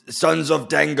Sons of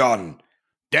Dengon.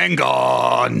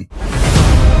 Dengon!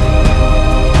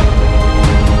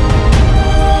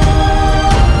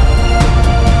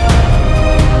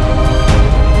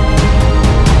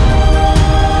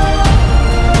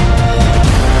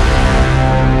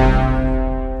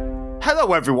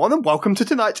 Hello everyone and welcome to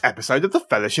tonight's episode of the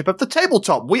Fellowship of the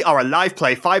Tabletop. We are a live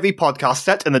play 5e podcast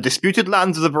set in the disputed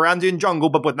lands of the Varandian jungle,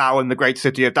 but we're now in the great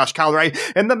city of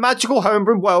Dashkalray in the magical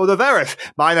homebrew world of Erith.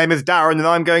 My name is Darren and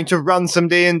I'm going to run some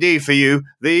D&D for you.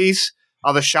 These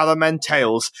are the Shadowmend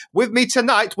tales. With me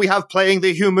tonight we have playing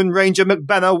the human ranger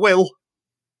McBenna Will.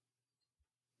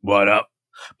 What up?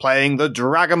 Playing the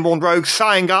Dragonborn rogue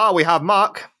Cyangar we have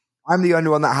Mark. I'm the only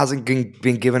one that hasn't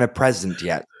been given a present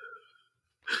yet.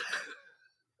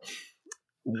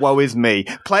 Woe is me.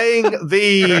 Playing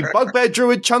the Bugbear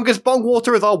Druid Chungus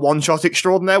Bongwater is our one-shot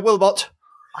extraordinaire Wilbot.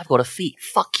 I've got a feat.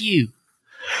 Fuck you.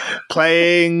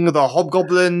 Playing the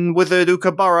Hobgoblin Wizard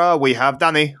Ukabara, we have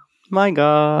Danny. My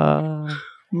God.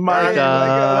 Last,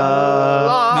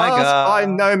 by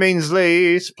no means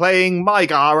least, playing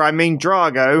Mygar, I mean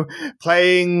Drago.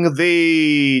 Playing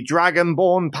the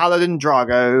Dragonborn Paladin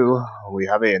Drago, we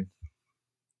have Ian.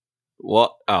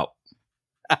 What up?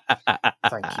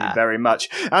 Thank you very much.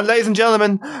 And ladies and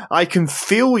gentlemen, I can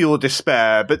feel your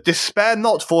despair, but despair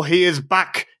not, for he is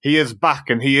back. He is back,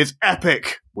 and he is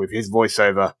epic with his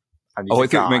voiceover. And I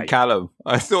thought you meant Callum.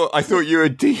 I thought you were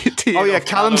D&D. Oh yeah,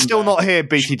 Callum's still not here,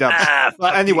 BT Dubs.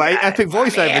 But anyway, epic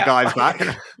voiceover guy's back.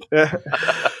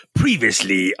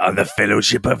 Previously on the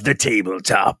Fellowship of the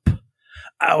Tabletop,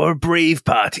 our brave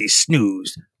party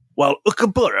snoozed while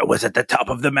Ukabura was at the top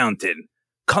of the mountain,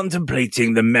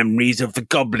 contemplating the memories of the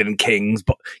Goblin King's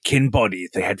kin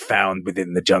bodies they had found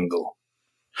within the jungle.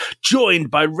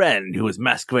 Joined by Ren, who was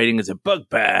masquerading as a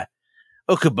bugbear,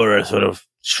 Ukabura sort of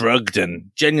shrugged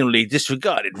and genuinely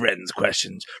disregarded Ren's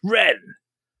questions. Ren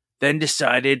then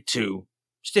decided to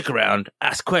stick around,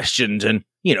 ask questions, and,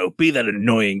 be that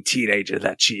annoying teenager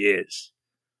that she is.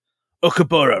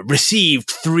 Ukabura received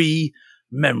 3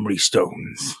 memory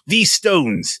stones. These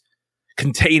stones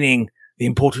containing the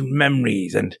important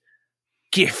memories and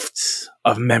gifts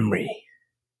of memory.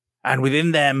 And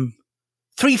within them,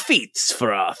 3 feats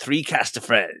for our 3 caster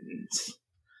friends.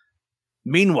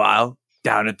 Meanwhile,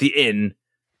 down at the inn,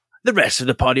 the rest of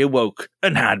the party awoke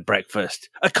and had breakfast.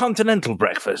 A continental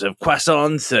breakfast of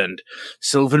croissants and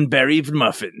sylvan berry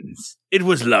muffins. It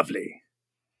was lovely.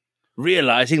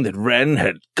 Realizing that Ren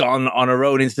had gone on her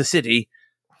own into the city,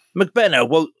 McBenna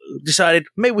decided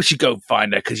maybe we should go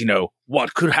find her, because,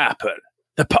 what could happen?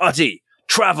 The party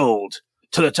travelled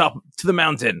to the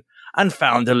mountain and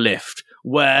found a lift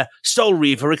where Soul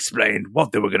Reaver explained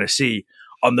what they were going to see.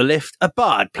 On the lift, a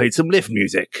bard played some lift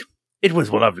music. It was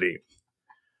lovely.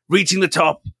 Reaching the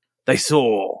top, they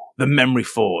saw the Memory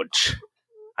Forge,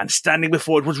 and standing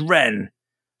before it was Ren,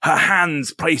 her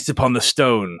hands placed upon the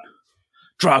stone.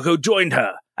 Drago joined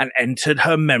her and entered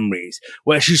her memories,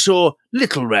 where she saw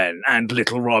little Ren and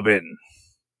little Robin.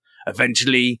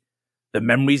 Eventually, the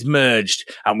memories merged,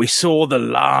 and we saw the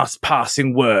last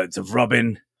passing words of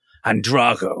Robin and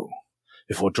Drago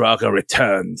before Drago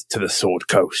returned to the Sword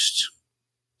Coast.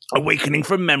 Awakening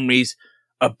from memories,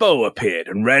 a bow appeared,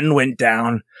 and Ren went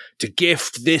down to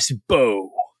gift this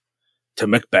bow to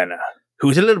McBenna, who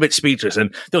was a little bit speechless,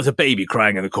 and there was a baby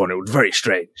crying in the corner. It was very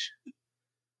strange.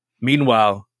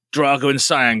 Meanwhile, Drago and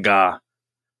Cyangar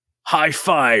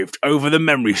high-fived over the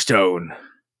memory stone.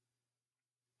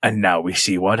 And now we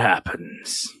see what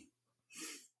happens.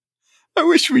 I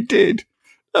wish we did.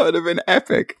 That would have been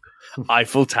epic.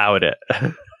 Eiffel Towered it.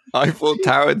 Eiffel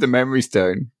Towered the memory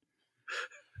stone.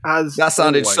 That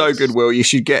sounded always, so good, Will. You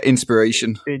should get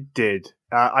inspiration. It did.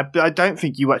 I don't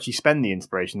think you actually spend the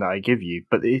inspiration that I give you,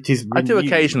 but it is renewed. I do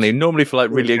occasionally, normally for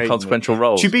really inconsequential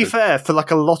roles. To be fair, for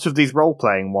a lot of these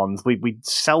role-playing ones, we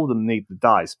seldom need the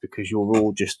dice because you're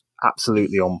all just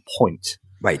absolutely on point.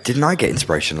 Wait, didn't I get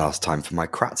inspiration last time for my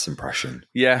Kratz impression?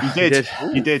 Yeah, you did.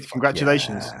 You did.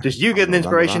 Congratulations. Yeah. Just you get an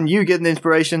inspiration, you get an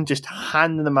inspiration, just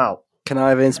handing them out. Can I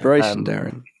have inspiration,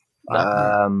 Darren?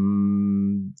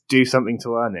 Do something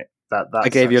to earn it. I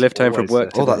gave you a lift home from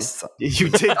work today. You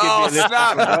did give me a lift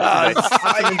home from work today.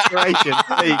 Have an inspiration.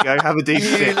 There you go. Have a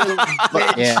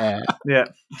D6. Yeah.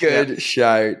 Good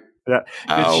shout. Yeah.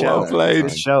 Good shout. Well played.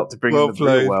 Good shout to bring the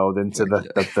blue world into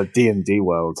the D&D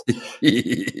world.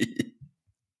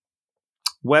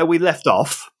 Where we left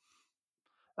off,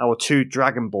 our 2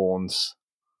 Dragonborns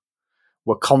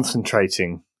were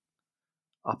concentrating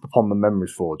up upon the Memory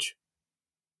Forge.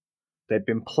 They'd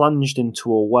been plunged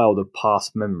into a world of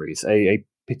past memories, a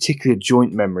particular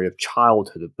joint memory of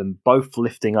childhood of them both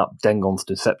lifting up Dengon's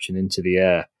deception into the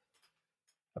air.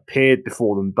 appeared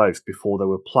before them both before they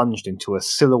were plunged into a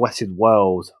silhouetted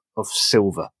world of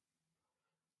silver.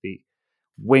 The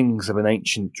wings of an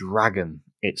ancient dragon,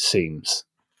 it seems,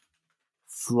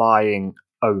 flying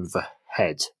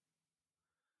overhead.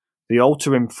 The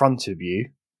altar in front of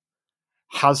you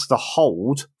has the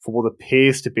hold for what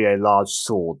appears to be a large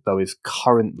sword, though is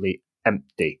currently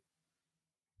empty.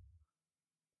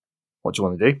 What do you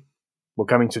want to do? We're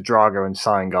coming to Drago and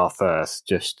Cyangar first,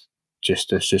 just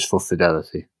for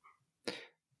fidelity.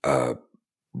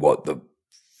 What the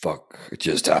fuck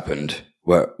just happened?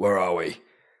 Where are we?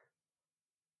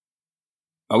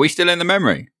 Are we still in the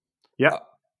memory? Yeah.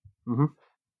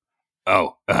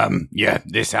 Yeah,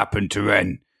 this happened to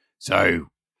Ren. So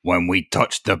when we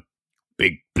touched the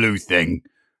big blue thing,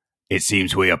 it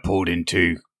seems we are pulled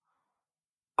into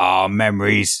our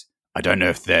memories. I don't know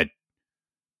if they're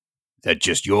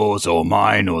just yours or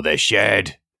mine or they're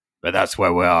shared, but that's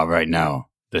where we are right now.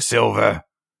 The silver,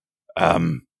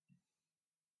 I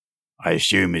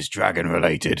assume is dragon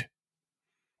related.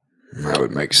 That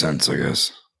would make sense, I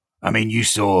guess. I mean, you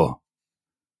saw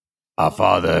our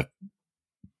father,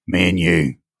 me and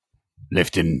you,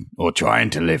 lifting or trying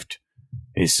to lift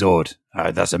his sword.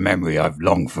 That's a memory I've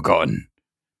long forgotten.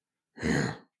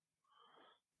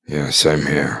 Yeah, same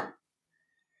here.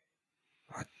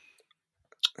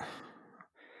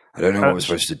 I don't know what we're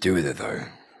supposed to do with it, though.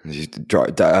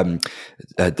 Dengon.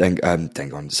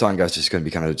 Sangar's just going to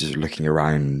be kind of just looking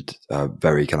around,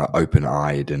 very kind of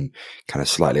open-eyed and kind of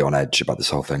slightly on edge about this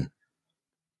whole thing.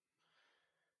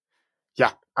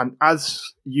 Yeah, and as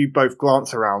you both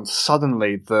glance around,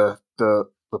 suddenly the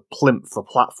plinth, the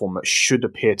platform that should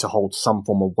appear to hold some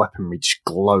form of weaponry, just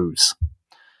glows.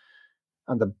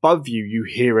 And above you, you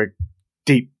hear a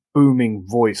deep, booming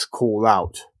voice call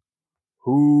out,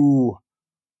 "Who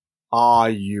are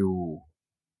you?"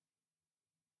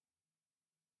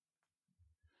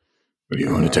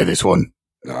 You want to take this one?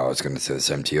 No, I was going to say the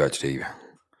same to you, actually.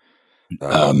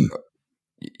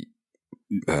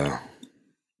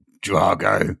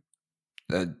 Drago.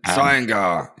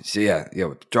 Cyangar. So yeah,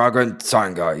 Drago and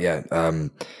Cyangar, yeah.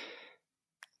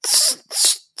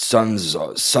 Sons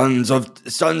of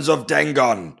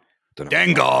Dengon.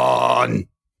 Dengon!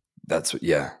 That's what,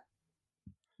 yeah.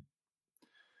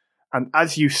 And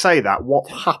as you say that,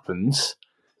 what happens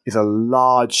is a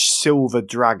large silver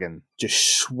dragon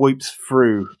just swoops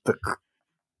through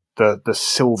the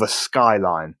silver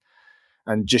skyline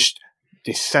and just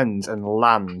descends and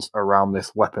lands around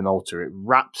this weapon altar. It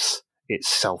wraps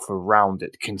itself around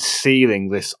it, concealing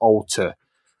this altar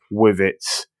with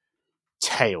its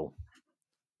tail.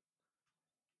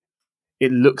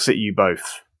 It looks at you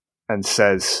both and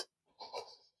says,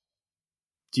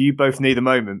 "Do you both need a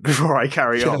moment before I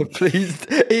carry on?" Please,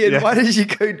 Ian, why did you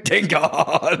go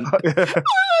Dengon?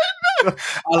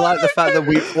 I like the fact that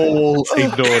we all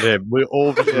ignored him. We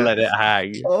all just let it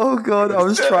hang. Oh, God, I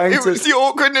was trying It was the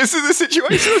awkwardness of the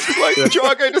situation. It was like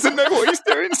Drago doesn't know what he's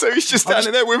doing, so he's just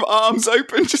standing there with arms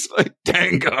open, just like,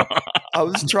 Dengon. I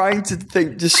was trying to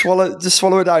think, just swallow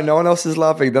it down. No one else is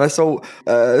laughing. Then I saw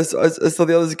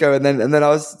the others go, and then I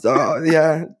was,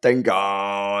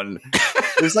 Dengon.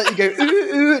 It was like you go,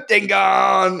 ooh,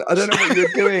 Dengon. I don't know what you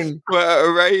were doing. We're at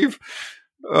a rave.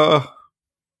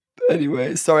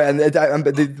 Anyway, sorry, and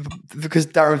because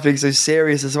Darren being so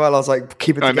serious as well, I was like,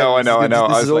 keep it together. I know. This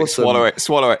I was like, awesome.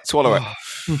 swallow it.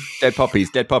 Dead puppies,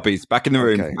 back in the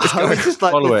room. Okay. I was just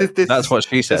like, Follow it. That's what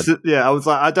she said. I was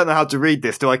like, I don't know how to read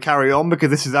this. Do I carry on? Because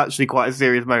this is actually quite a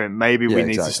serious moment. Maybe we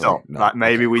need to stop. No,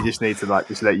 maybe we just need to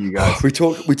just let you guys. We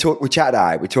chatted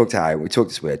out. We talked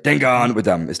this weird. Dengon, we're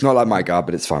done. It's not like my God,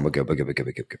 but it's fine. We're good.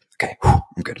 Okay,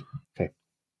 I'm good. Okay.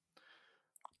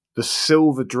 The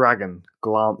silver dragon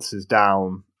glances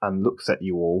down and looks at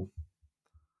you all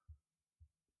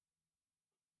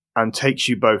and takes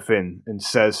you both in and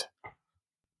says,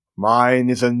 "Mine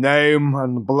is a name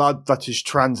and blood that is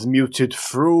transmuted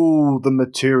through the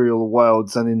material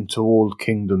worlds and into all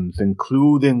kingdoms,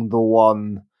 including the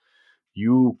one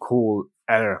you call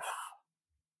Earth.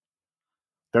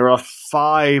 There are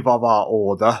 5 of our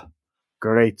order,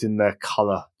 great in their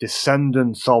colour,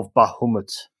 descendants of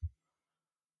Bahamut.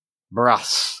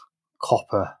 Brass,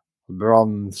 copper,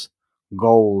 bronze,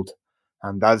 gold,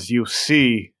 and as you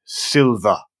see,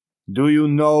 silver. Do you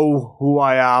know who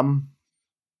I am?"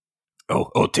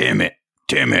 Oh, damn it.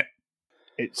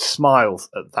 It smiles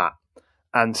at that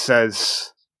and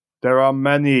says, "There are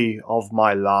many of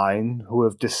my line who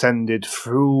have descended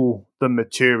through the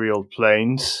material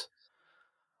planes.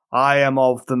 I am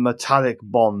of the metallic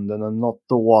bond and am not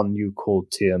the one you call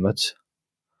Tiamat.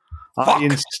 I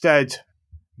instead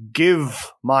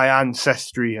give my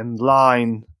ancestry and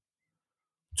line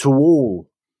to all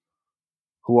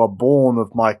who are born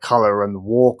of my color and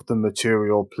walk the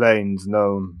material planes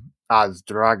known as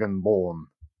Dragonborn.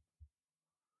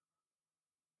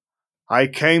 I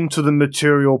came to the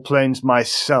material planes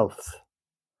myself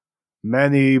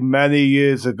many, many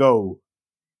years ago.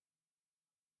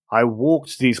 I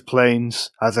walked these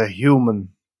planes as a human.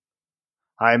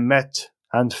 I met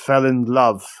and fell in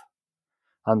love,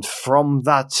 and from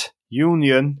that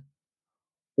union,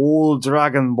 all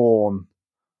Dragonborn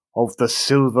of the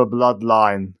Silver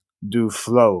bloodline do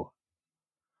flow.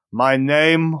 My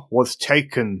name was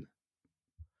taken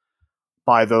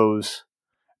by those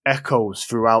echoes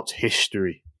throughout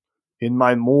history. In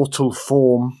my mortal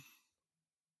form,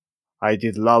 I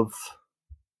did love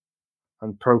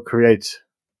and procreate,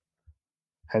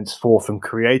 henceforth, and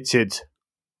created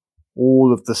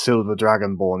all of the Silver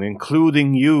Dragonborn,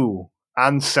 including you,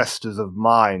 ancestors of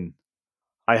mine.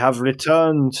 I have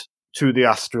returned to the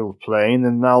astral plane,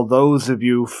 and now those of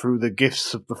you, through the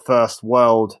gifts of the first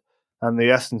world and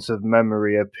the essence of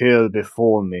memory, appear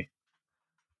before me.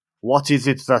 What is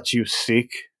it that you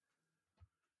seek?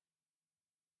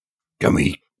 Can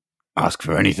we ask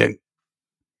for anything?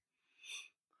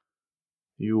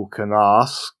 You can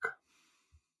ask.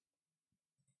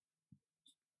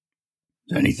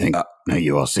 Is there anything that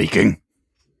you are seeking?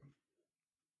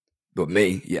 But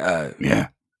me, yeah. Yeah.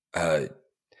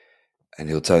 And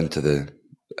he'll turn to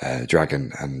the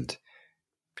dragon and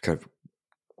kind of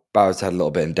bow his head a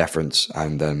little bit in deference.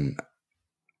 And then,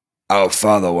 our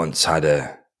father once had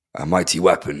a mighty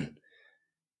weapon.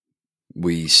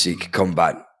 We seek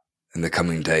combat in the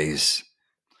coming days.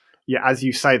 Yeah, as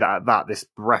you say that, this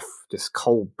breath, this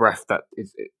cold breath that it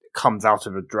comes out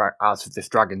of this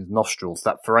dragon's nostrils,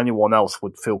 that for anyone else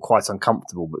would feel quite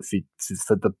uncomfortable, but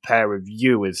for the pair of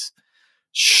you is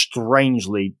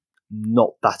strangely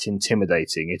not that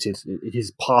intimidating. It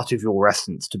is part of your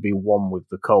essence to be one with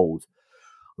the cold.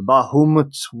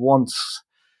 Bahamut once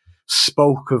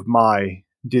spoke of my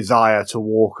desire to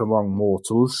walk among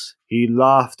mortals. He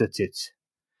laughed at it.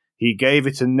 He gave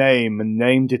it a name and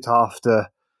named it after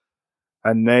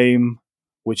a name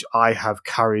which I have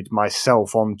carried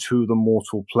myself onto the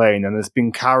mortal plane and has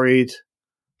been carried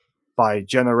by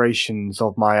generations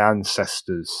of my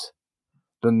ancestors.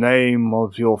 The name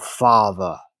of your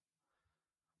father.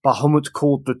 Bahamut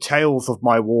called the tales of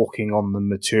my walking on the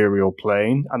material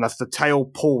plane, and as the tail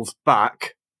pulls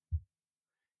back,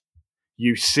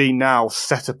 you see now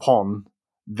set upon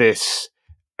this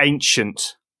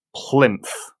ancient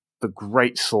plinth, the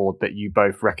great sword that you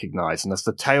both recognize. And as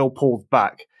the tail pulled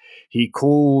back, he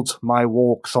called my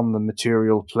walks on the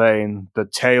material plane the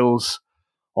tales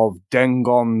of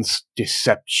Dengon's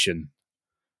deception.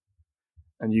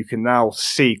 And you can now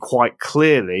see quite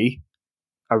clearly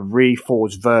a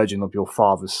reforged version of your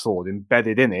father's sword,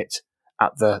 embedded in it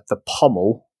at the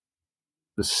pommel,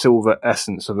 the silver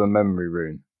essence of a memory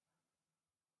rune.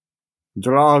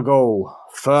 Drago,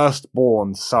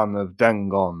 firstborn son of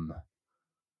Dengon,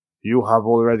 you have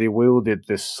already wielded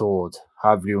this sword,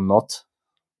 have you not?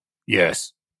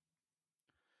 Yes.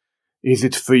 Is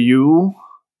it for you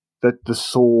that the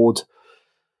sword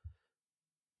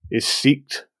is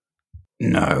seeked?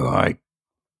 No,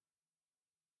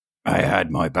 I had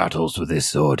my battles with this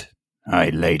sword. I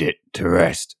laid it to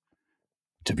rest,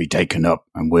 to be taken up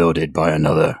and wielded by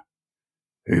another,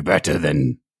 who better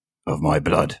than of my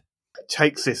blood.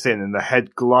 Takes this in, and the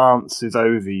head glances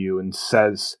over you and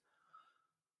says,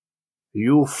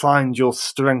 "You find your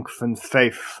strength and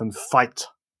faith and fight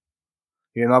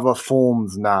in other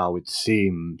forms now, it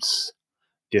seems,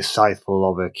 disciple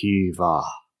of Akiva.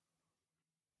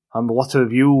 And what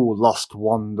of you, lost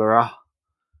wanderer?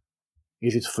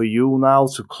 Is it for you now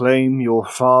to claim your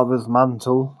father's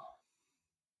mantle?"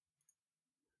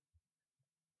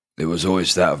 It was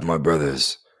always that of my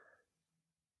brothers.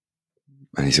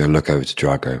 And he's going to look over to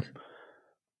Drago.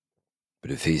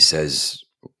 But if he says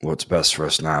what's best for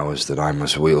us now is that I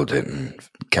must wield it and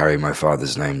carry my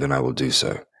father's name, then I will do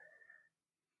so.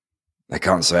 I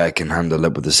can't say I can handle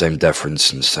it with the same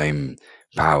deference and same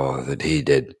power that he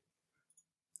did.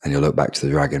 And you'll look back to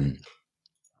the dragon.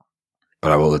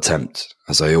 But I will attempt,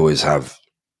 as I always have,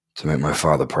 to make my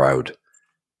father proud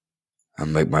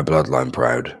and make my bloodline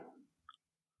proud.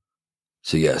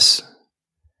 So yes,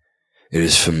 it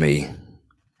is for me,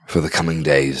 for the coming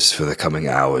days, for the coming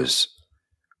hours.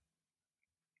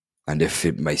 And if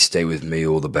it may stay with me,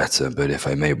 all the better. But if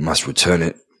I must return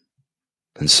it,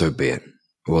 then so be it.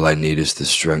 All I need is the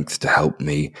strength to help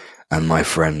me and my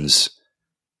friends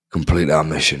complete our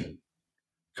mission,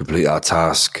 complete our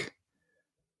task,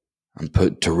 and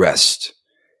put to rest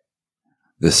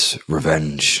this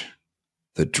revenge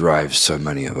that drives so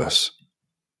many of us.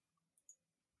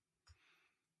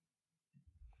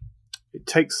 It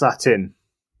takes that in,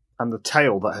 and the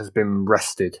tail that has been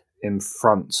rested in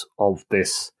front of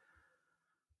this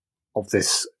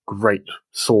great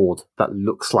sword that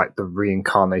looks like the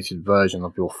reincarnated version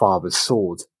of your father's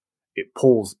sword, it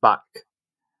pulls back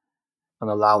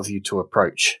and allows you to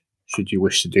approach, should you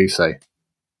wish to do so.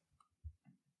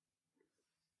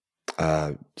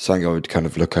 Sango would kind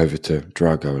of look over to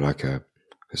Drago like,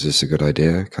 is this a good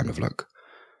idea? Kind of like...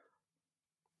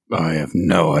 I have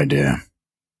no idea.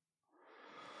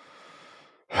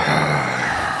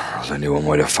 There's only one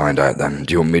way to find out then.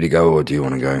 Do you want me to go or do you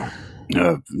want to go?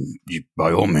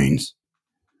 By all means.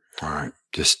 Alright,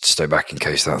 just stay back in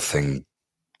case that thing,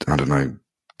 I don't know,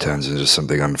 turns into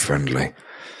something unfriendly.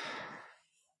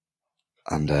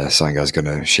 And Sango's going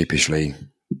to sheepishly,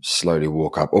 slowly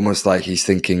walk up, almost like he's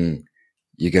thinking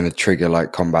you're going to trigger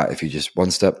like combat if you just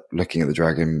one step, looking at the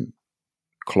dragon,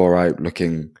 claw out,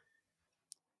 looking,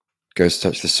 goes to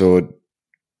touch the sword,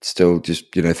 still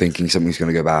just, thinking something's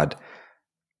going to go bad.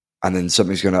 And then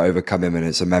something's going to overcome him, and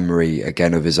it's a memory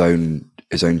again of his own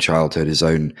childhood, his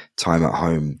own time at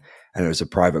home. And it was a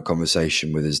private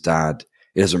conversation with his dad.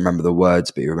 He doesn't remember the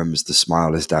words, but he remembers the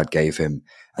smile his dad gave him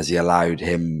as he allowed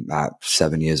him at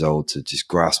 7 years old to just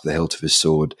grasp the hilt of his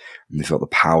sword. And he felt the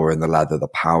power in the leather, the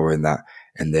power in that,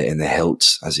 in the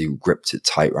hilt as he gripped it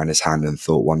tight around his hand and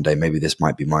thought one day maybe this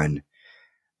might be mine.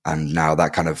 And now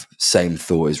that kind of same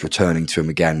thought is returning to him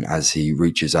again as he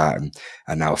reaches out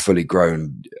and now fully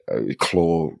grown,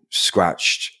 claw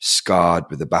scratched, scarred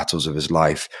with the battles of his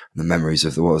life and the memories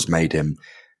of what has made him,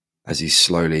 as he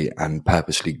slowly and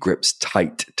purposely grips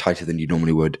tighter than you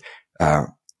normally would,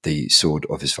 the sword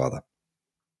of his father.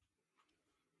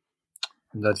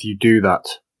 And as you do that,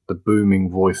 the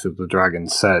booming voice of the dragon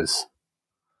says,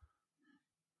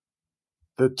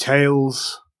 "The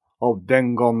tales of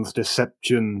Dengon's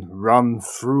deception run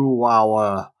through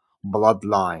our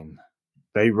bloodline.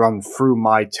 They run through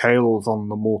my tales on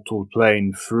the mortal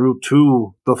plane, through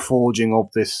to the forging of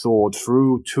this sword,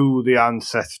 through to the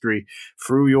ancestry,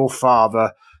 through your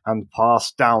father, and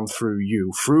passed down through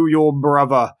you, through your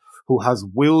brother, who has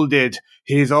wielded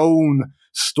his own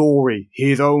story,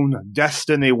 his own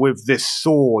destiny with this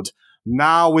sword.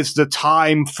 Now is the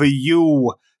time for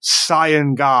you,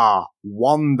 Cyangar,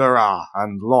 wanderer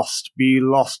and lost, be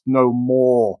lost no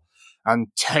more, and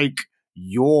take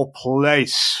your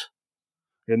place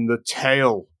in the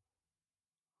tale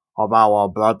of our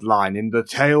bloodline, in the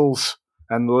tales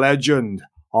and legend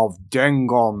of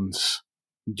Dengon's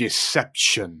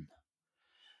deception."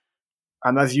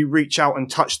 And as you reach out and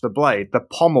touch the blade, the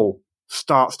pommel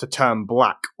starts to turn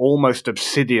black, almost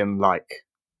obsidian-like.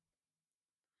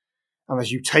 And as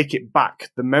you take it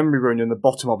back, the memory rune in the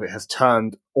bottom of it has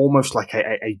turned almost like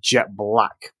a jet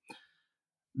black.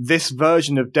 This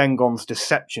version of Dengon's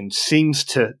deception seems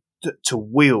to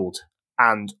wield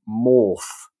and morph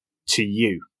to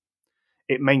you.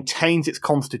 It maintains its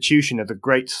constitution as a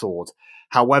greatsword.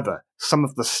 However, some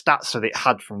of the stats that it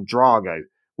had from Drago,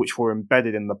 which were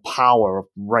embedded in the power of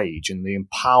rage and the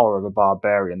power of a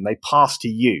barbarian, they pass to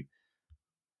you.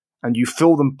 And you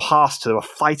feel them pass to a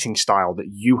fighting style that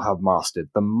you have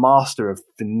mastered, the master of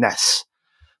finesse,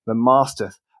 the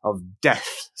master of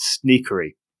death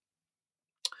sneakery.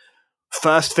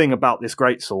 First thing about this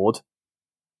greatsword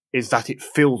is that it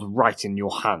feels right in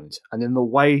your hand. And in the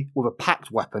way with a pact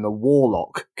weapon, a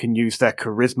warlock can use their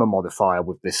charisma modifier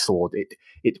with this sword.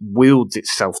 It wields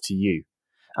itself to you.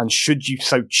 And should you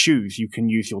so choose, you can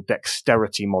use your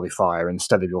dexterity modifier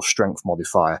instead of your strength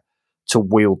modifier to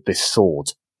wield this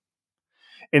sword.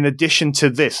 In addition to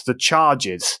this, the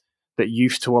charges that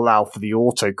used to allow for the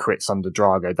auto crits under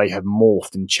Drago, they have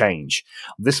morphed and changed.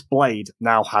 This blade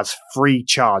now has 3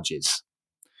 charges.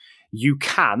 You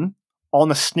can,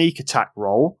 on a sneak attack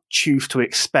roll, choose to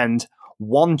expend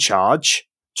 1 charge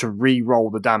to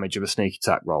re-roll the damage of a sneak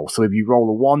attack roll. So if you roll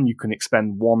a 1, you can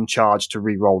expend 1 charge to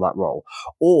re-roll that roll.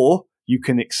 Or you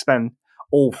can expend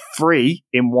all 3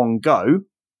 in one go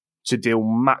to deal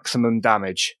maximum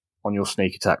damage on your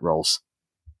sneak attack rolls.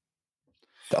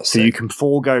 So you can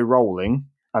forego rolling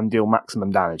and deal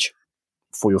maximum damage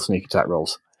for your sneak attack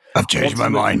rolls. I've changed my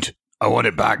mind. I want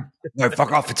it back. No,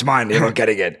 fuck off, it's mine. You're not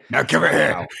getting it. Now give it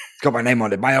here. It's got my name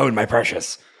on it. My own, my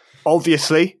precious.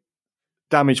 Obviously,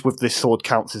 damage with this sword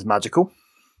counts as magical.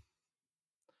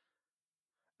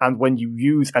 And when you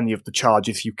use any of the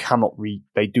charges, you cannot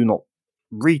they do not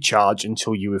recharge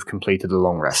until you have completed a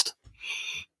long rest.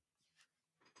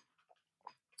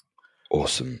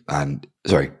 Awesome. And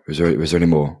sorry, was there any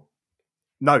more?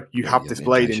 No, you have this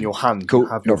blade in your hand. Cool. You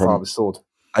have your father's sword.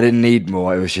 I didn't need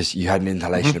more. It was just you had an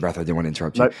inhalation of breath. I didn't want to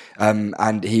interrupt you. Nope.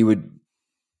 And he would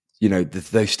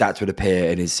those stats would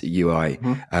appear in his UI,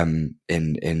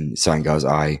 in Sangar's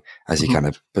eye as he kind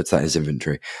of puts that in his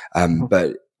inventory.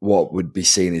 But what would be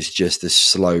seen is just this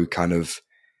slow kind of,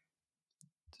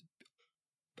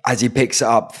 as he picks it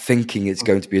up, thinking it's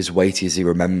going to be as weighty as he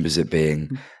remembers it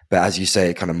being. But as you say,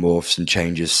 it kind of morphs and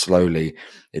changes slowly.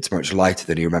 It's much lighter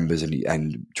than he remembers,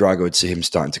 and Drago would see him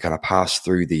starting to kind of pass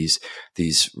through these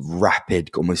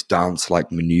rapid, almost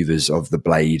dance-like maneuvers of the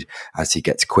blade as he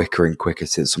gets quicker and quicker.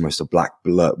 So it's almost a black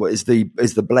blur. What is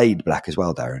the blade black as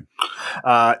well, Darren?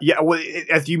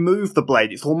 As you move the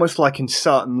blade, it's almost like in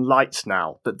certain lights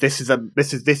now that this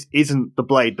isn't the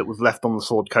blade that was left on the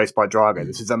Sword Coast by Drago.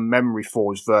 This is a memory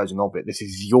forged version of it. This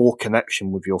is your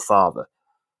connection with your father.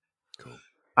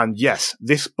 And yes,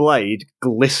 this blade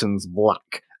glistens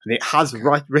black, and it has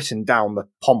written down the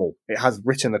pommel. It has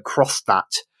written across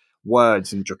that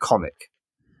words in Draconic.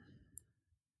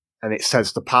 And it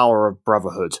says the power of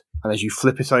brotherhood. And as you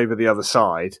flip it over the other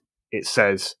side, it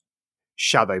says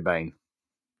Shadowbane.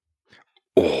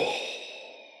 Oh,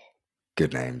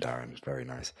 good name, Darren. Very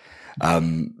nice.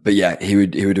 But yeah, he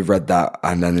would have read that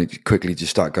and then quickly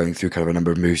just start going through kind of a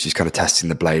number of moves, just kind of testing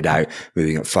the blade out,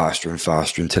 moving it faster and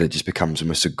faster until it just becomes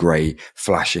almost a grey,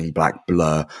 flashing black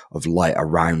blur of light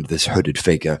around this hooded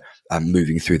figure,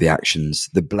 moving through the actions.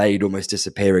 The blade almost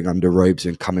disappearing under robes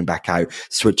and coming back out,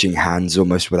 switching hands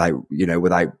almost without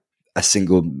a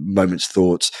single moment's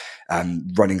thoughts,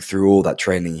 running through all that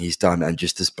training he's done, and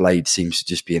just this blade seems to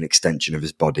just be an extension of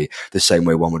his body. The same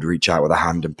way one would reach out with a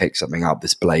hand and pick something up,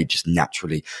 this blade just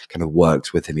naturally kind of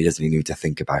works with him. He doesn't even need to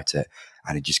think about it,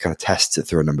 and he just kind of tests it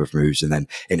through a number of moves, and then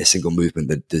in a single movement,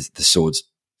 the sword's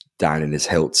down in his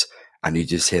hilt, and you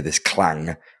just hear this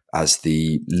clang as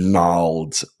the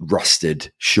gnarled,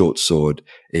 rusted short sword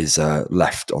is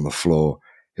left on the floor.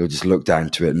 He'll just look down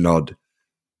to it, nod,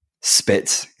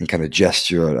 spit and kind of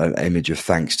gesture an image of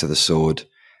thanks to the sword,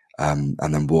 and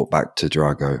then walk back to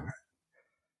Drago.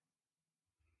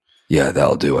 Yeah,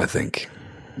 that'll do, I think.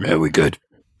 Yeah, we're good.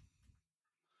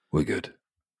 We're good.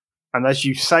 And as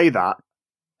you say that,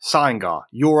 Sangar,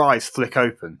 your eyes flick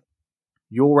open.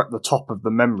 You're at the top of the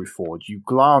memory forge. You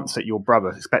glance at your brother,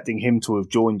 expecting him to have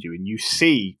joined you, and you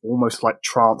see, almost like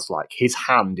trance-like, his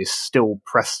hand is still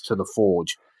pressed to the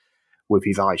forge with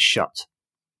his eyes shut.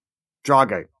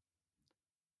 Drago,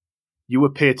 you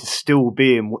appear to still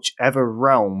be in whichever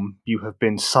realm you have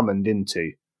been summoned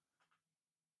into.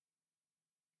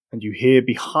 And you hear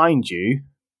behind you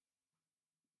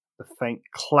the faint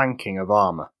clanking of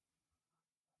armour.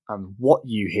 And what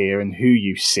you hear and who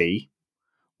you see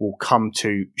will come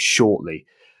to shortly.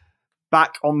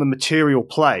 Back on the material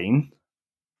plane,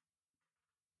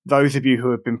 those of you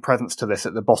who have been present to this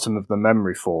at the bottom of the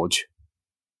memory forge,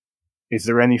 is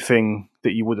there anything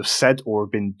that you would have said or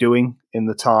have been doing in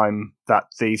the time that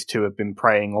these two have been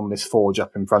praying on this forge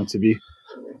up in front of you?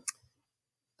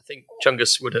 I think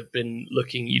Chungus would have been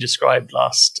looking. You described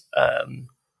last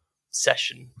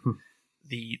session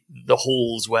the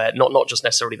halls where not just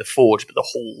necessarily the forge, but the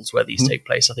halls where these take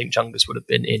place. I think Chungus would have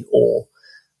been in awe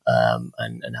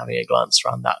and having a glance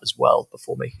around that as well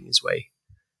before making his way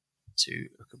to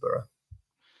Ukabura.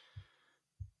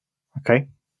 Okay.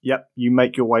 Yep, you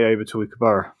make your way over to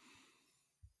Ukabura.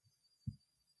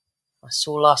 I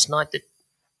saw last night that,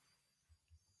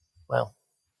 well,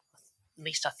 at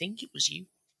least I think it was you.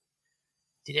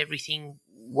 Did everything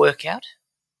work out?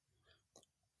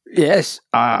 Yes,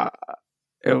 I'm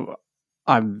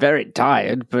very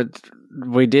tired, but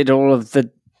we did all of the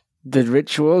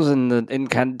rituals and the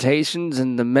incantations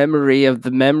and the memory of the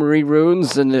memory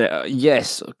runes, and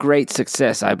yes, great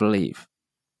success, I believe.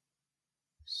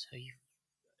 So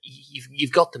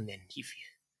you've got them then.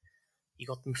 You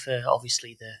got them for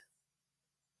obviously the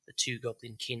two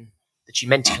goblin kin that you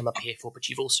meant to come up here for, but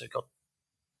you've also got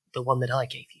the one that I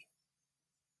gave you.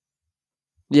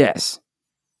 Yes.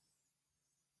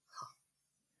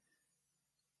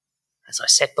 As I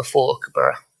said before,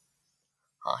 Kabura,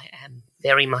 I am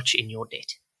very much in your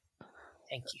debt.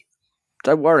 Thank you.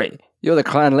 Don't worry, you're the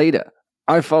clan leader.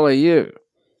 I follow you.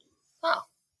 Oh.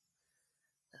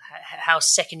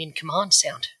 How's second in command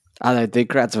sound? I don't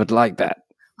think Kratz would like that.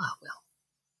 Oh, well.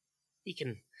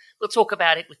 We'll talk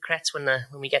about it with Kratz when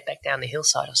we get back down the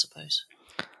hillside, I suppose.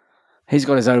 He's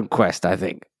got his own quest, I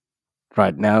think.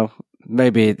 Right now,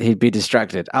 maybe he'd be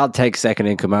distracted. I'll take second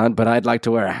in command, but I'd like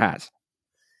to wear a hat.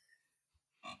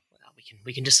 Well,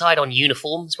 we can decide on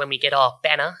uniforms when we get our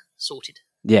banner sorted.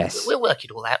 Yes. We'll work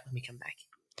it all out when we come back.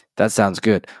 That sounds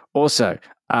good. Also,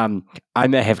 I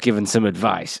may have given some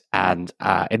advice, and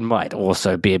it might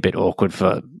also be a bit awkward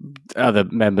for other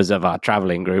members of our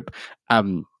traveling group.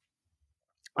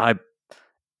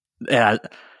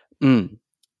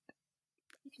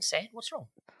 Say it. What's wrong?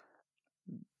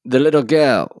 The little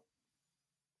girl.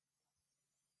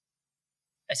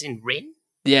 As in Rin?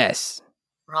 Yes.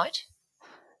 Right?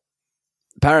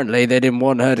 Apparently, they didn't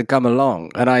want her to come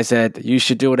along, and I said, you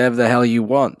should do whatever the hell you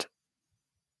want.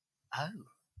 Oh.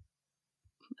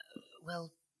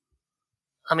 Well,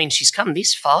 I mean, she's come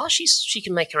this far. She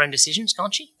can make her own decisions,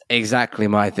 can't she? Exactly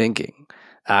my thinking.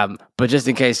 But just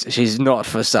in case she's not,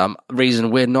 for some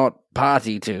reason we're not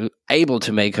party to, able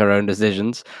to make her own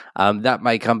decisions, that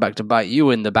may come back to bite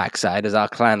you in the backside as our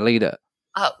clan leader.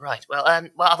 Oh, right. Well,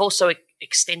 I've also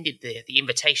extended the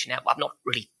invitation out. Well, I've not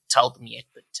really told them yet,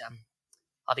 but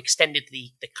I've extended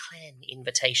the clan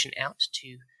invitation out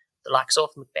to the likes of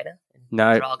McBenna and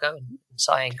Drago and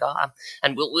Cyangar,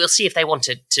 and we'll see if they want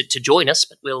to join us.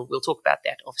 But we'll talk about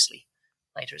that obviously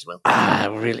later as well. I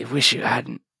really wish you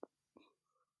hadn't.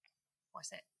 Why's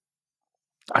that?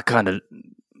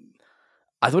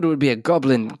 I thought it would be a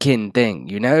goblin kin thing,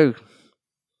 you know,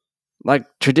 like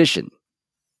tradition.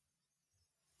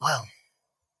 Well,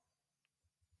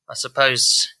 I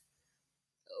suppose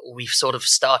we've sort of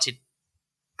started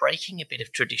breaking a bit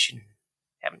of tradition,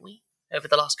 haven't we, over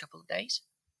the last couple of days?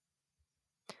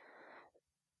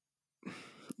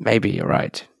 Maybe you're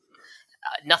right.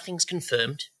 Nothing's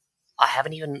confirmed. I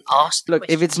haven't even asked the Look,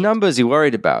 if it's question numbers you're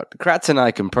worried about, Kratz and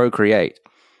I can procreate.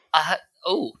 Can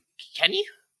you?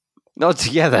 Not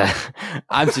together.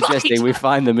 I'm suggesting we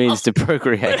find the means to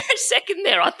procreate. For a second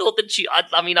there, I thought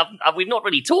that we've not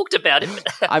really talked about it.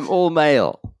 But I'm all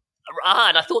male.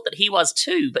 And I thought that he was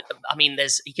too. But I mean,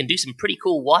 he can do some pretty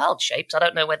cool wild shapes. I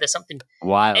don't know whether something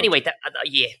wild. Anyway,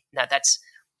 that's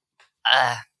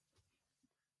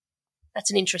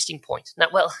an interesting point. Now,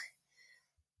 well,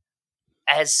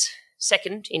 as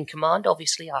second in command,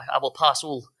 obviously, I will pass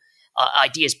all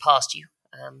ideas past you.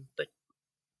 But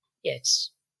yeah,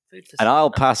 it's food for thought. And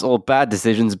I'll pass all bad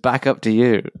decisions back up to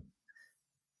you.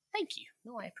 Thank you.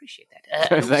 No, I appreciate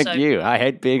that. Thank you. I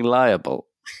hate being liable.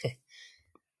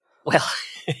 Well,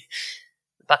 the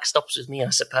buck stops with me, I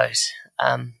suppose.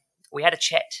 We had a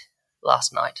chat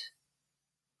last night,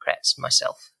 Kratz,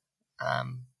 myself,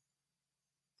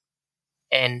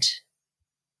 and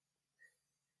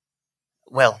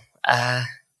well, I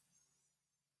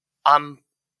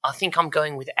think I'm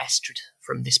going with Astrid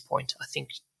from this point. I think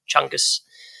Chungus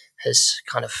has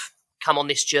kind of come on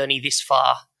this journey this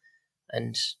far,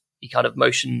 and he kind of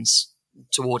motions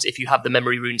towards, if you have the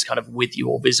memory runes kind of with you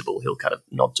or visible, he'll kind of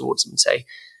nod towards them and say,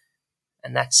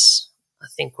 and that's, I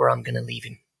think, where I'm going to leave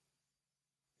him.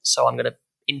 So I'm going to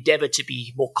endeavour to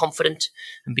be more confident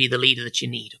and be the leader that you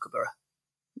need, Ukabura.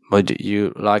 Would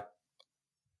you like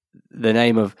the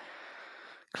name of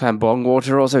Clan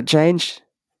Bongwater also changed?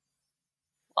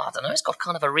 I don't know, it's got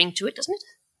kind of a ring to it, doesn't it?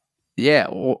 Yeah,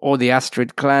 or the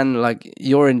Astrid clan, like,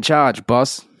 you're in charge,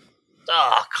 boss.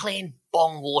 Clan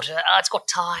Bongwater. It's got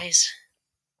ties.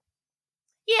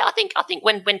 Yeah, I think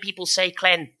when people say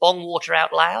Clan Bongwater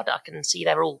out loud, I can see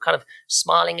they're all kind of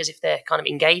smiling as if they're kind of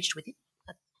engaged with it.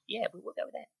 Yeah, we'll go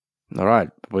with that. All right,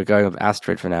 we're going with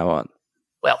Astrid from now on.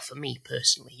 Well, for me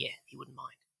personally, yeah, he wouldn't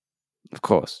mind. Of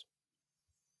course.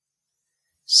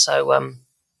 So,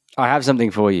 I have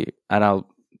something for you, and I'll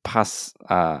pass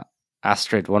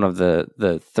Astrid one of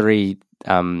the 3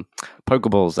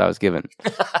 Pokeballs I was given.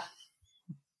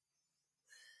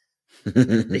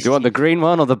 Do you want the green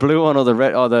one, or the blue one, or the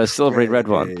red, or the silvery red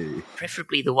one?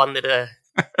 Preferably the one that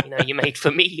you made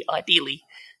for me, ideally.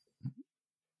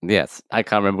 Yes, I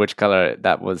can't remember which color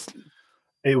that was.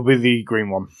 It will be the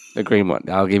green one. The green one.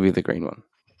 I'll give you the green one.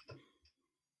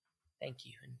 Thank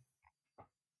you.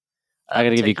 I'm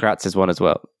going to give you Kratz's one as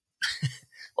well.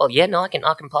 Well, yeah, no, I can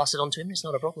pass it on to him. It's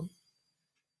not a problem.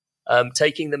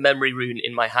 Taking the memory rune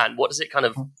in my hand, what does it kind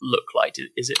of look like?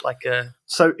 Is it like a...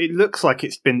 So it looks like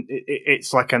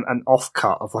it's like an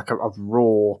offcut of like a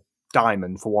raw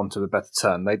diamond, for want of a better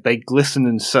term. They glisten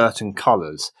in certain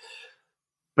colours,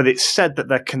 but it's said that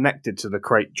they're connected to the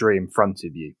great tree in front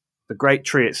of you. The great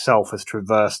tree itself has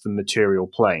traversed the material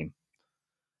plane.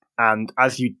 And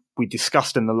as we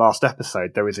discussed in the last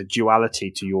episode, there is a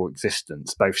duality to your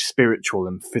existence, both spiritual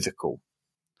and physical.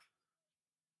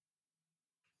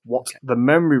 What the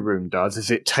memory rune does is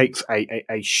it takes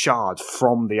a shard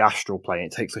from the astral plane.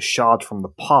 It takes a shard from the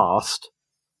past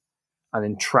and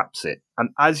entraps it.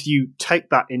 And as you take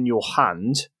that in your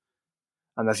hand,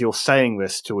 and as you're saying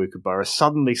this to Ukabura,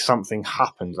 suddenly something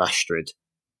happens, Astrid.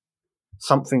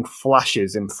 Something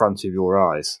flashes in front of your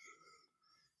eyes.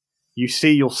 You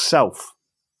see yourself.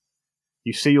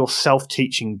 You see yourself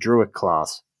teaching druid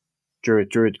craft.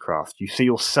 You see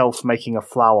yourself making a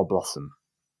flower blossom.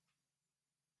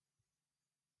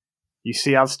 You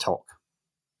see Aztok,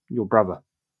 your brother.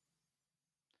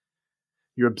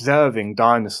 You're observing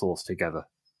dinosaurs together.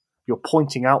 You're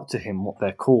pointing out to him what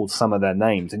they're called, some of their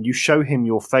names, and you show him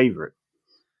your favourite,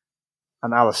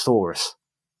 an Allosaurus.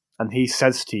 And he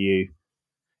says to you,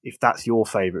 if that's your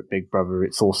favourite, big brother,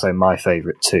 it's also my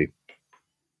favourite too.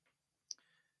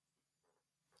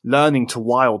 Learning to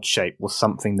wild shape was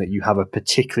something that you have a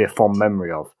particular fond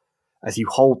memory of. As you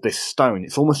hold this stone,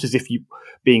 it's almost as if you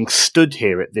being stood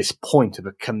here at this point of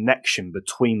a connection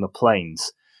between the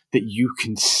planes, that you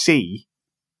can see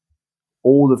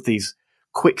all of these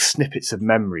quick snippets of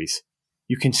memories.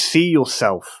 You can see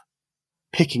yourself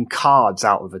picking cards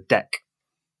out of a deck.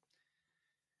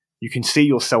 You can see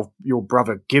yourself, your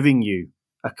brother, giving you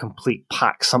a complete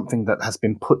pack, something that has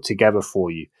been put together for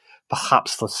you,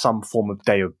 perhaps for some form of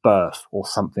day of birth or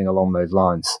something along those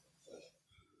lines.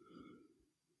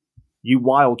 You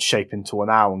wild shape into an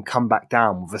owl and come back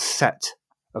down with a set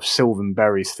of sylvan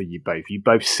berries for you both. You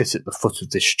both sit at the foot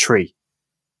of this tree,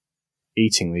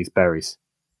 eating these berries.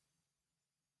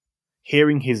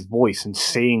 Hearing his voice and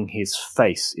seeing his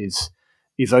face is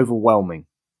overwhelming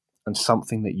and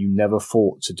something that you never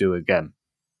thought to do again.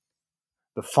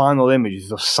 The final image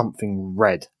is of something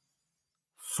red,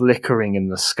 flickering in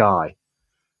the sky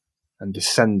and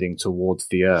descending towards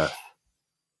the earth,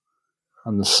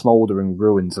 and the smouldering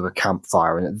ruins of a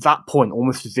campfire. And at that point,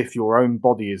 almost as if your own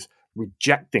body is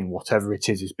rejecting whatever it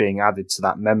is being added to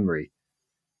that memory,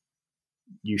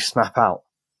 you snap out.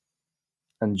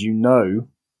 And you know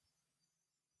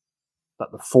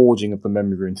that the forging of the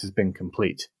memory runes has been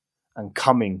complete. And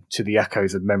coming to the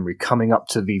echoes of memory, coming up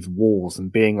to these walls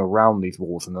and being around these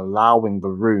walls and allowing the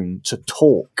rune to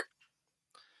talk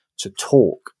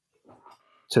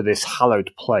to this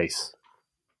hallowed place,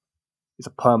 is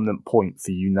a permanent point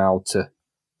for you now to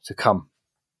come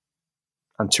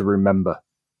and to remember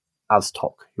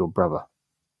Aztok, your brother.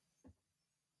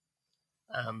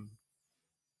 And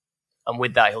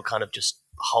with that, he'll kind of just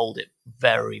hold it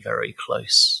very, very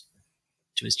close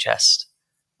to his chest,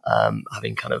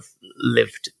 having kind of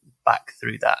lived back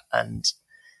through that. And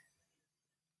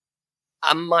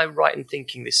am I right in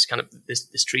thinking this kind of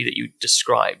this tree that you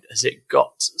described, has it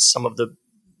got some of the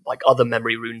like other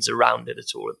memory runes around it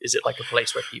at all? Is it like a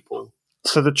place where people...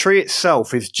 So the tree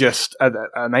itself is just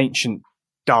an ancient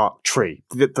dark tree.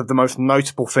 The most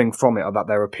notable thing from it are that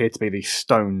there appear to be these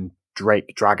stone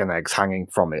drake dragon eggs hanging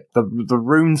from it. The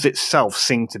runes itself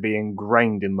seem to be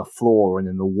ingrained in the floor and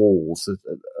in the walls.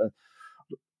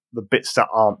 The bits that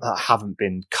haven't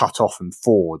been cut off and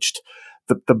forged.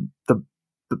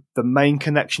 The main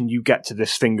connection you get to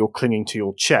this thing you're clinging to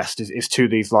your chest is to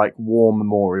these like war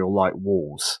memorial like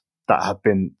walls that have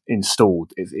been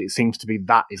installed. It seems to be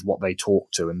that is what they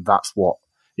talk to, and that's what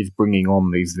is bringing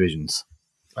on these visions.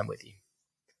 I'm with you.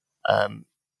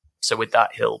 So with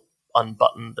that, he'll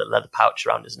unbutton the leather pouch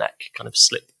around his neck, kind of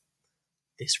slip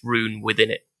this rune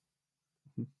within it,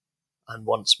 and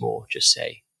once more just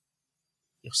say,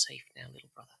 "You're safe now, little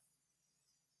brother."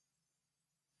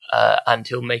 And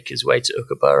he'll make his way to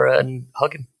Ukabura and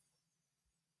hug him,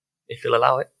 if he'll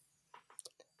allow it.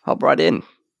 Hop right in.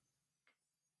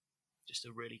 Just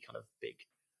a really kind of big...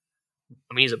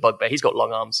 I mean, he's a bugbear. He's got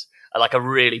long arms. Like a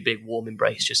really big warm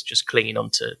embrace, just clinging on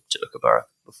to Ukabura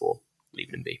before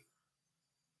leaving him be.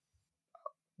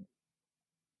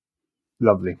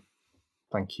 Lovely.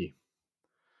 Thank you.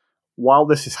 While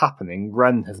this is happening,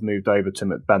 Ren has moved over to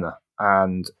McBenna,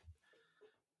 and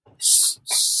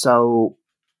so...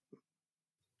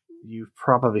 You've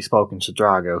probably spoken to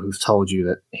Drago, who's told you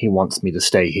that he wants me to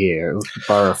stay here.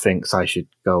 Burra thinks I should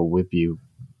go with you.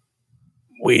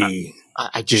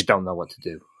 I just don't know what to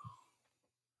do.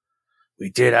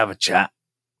 We did have a chat,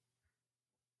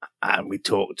 and we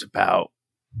talked about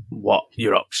what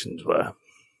your options were.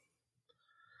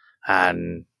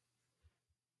 And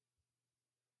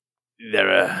there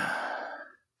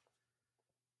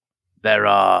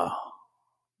are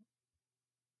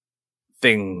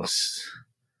things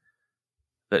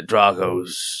that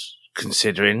Drago's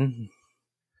considering,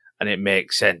 and it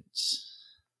makes sense.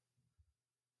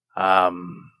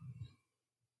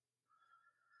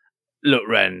 Look,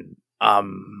 Ren, I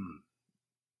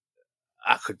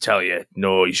could tell you,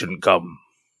 no, you shouldn't come.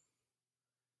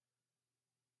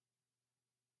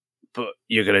 But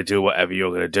you're going to do whatever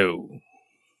you're going to do.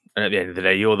 And at the end of the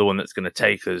day, you're the one that's going to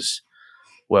take us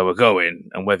where we're going,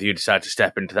 and whether you decide to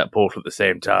step into that portal at the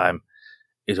same time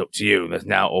is up to you. There's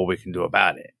now all we can do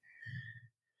about it.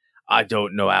 I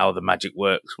don't know how the magic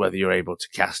works, whether you're able to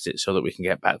cast it so that we can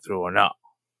get back through or not.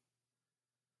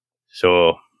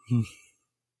 So,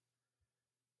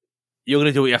 you're going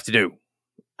to do what you have to do.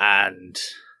 And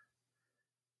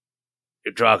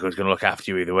Drago's going to look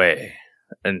after you either way.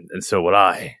 And so will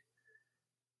I.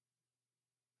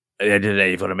 at the end of the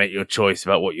day, you've got to make your choice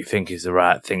about what you think is the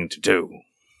right thing to do.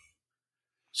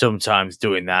 Sometimes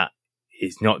doing that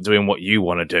is not doing what you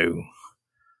want to do,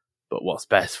 but what's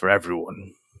best for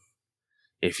everyone.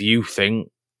 If you think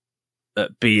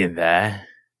that being there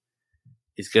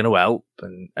is going to help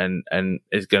and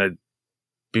is going to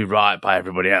be right by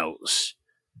everybody else,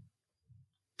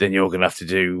 then you're going to have to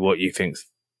do what you think's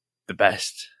the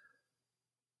best.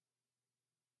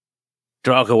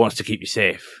 Drago wants to keep you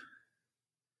safe.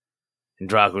 In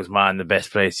Drago's mind, the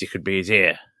best place you could be is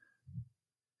here.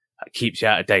 That keeps you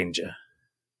out of danger.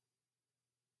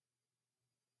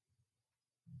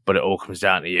 But it all comes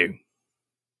down to you.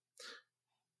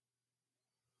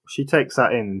 She takes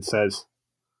that in and says,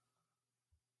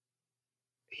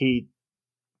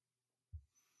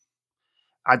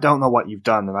 I don't know what you've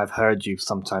done, and I've heard you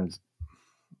sometimes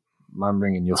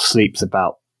murmuring in your sleeps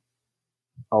about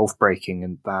oath breaking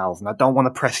and vows, and I don't want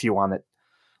to press you on it.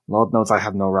 Lord knows I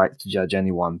have no right to judge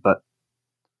anyone, but,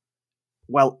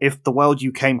 well, if the world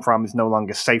you came from is no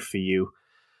longer safe for you,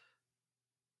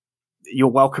 you're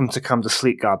welcome to come to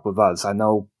Sleepguard with us. I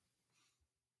know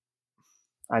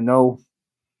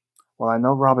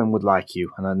Robin would like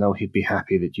you, and I know he'd be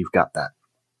happy that you've got that.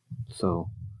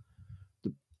 So,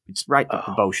 it's right that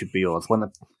the bow should be yours.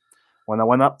 When I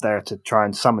went up there to try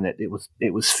and summon it, it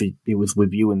was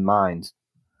with you in mind.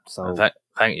 So,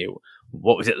 thank you.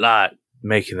 What was it like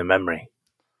making the memory?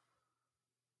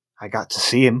 I got to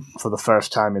see him for the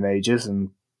first time in ages,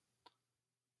 and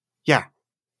yeah,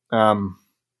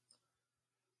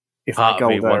 if I go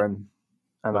there and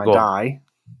I die,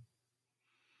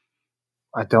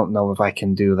 I don't know if I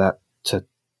can do that to...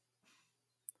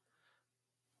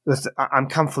 I'm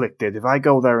conflicted. If I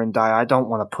go there and die, I don't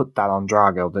want to put that on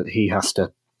Drago, that he has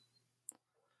to...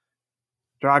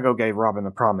 Drago gave Robin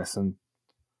a promise,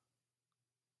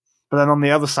 but then on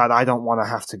the other side, I don't want to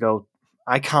have to go...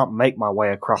 I can't make my way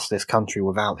across this country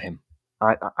without him.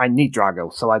 I need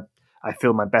Drago, so I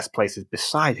feel my best place is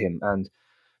beside him, and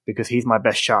because he's my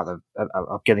best shot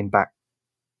of getting back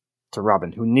to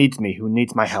Robin, who needs me, who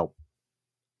needs my help.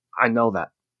 I know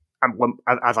that.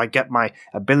 As I get my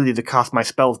ability to cast my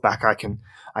spells back, I can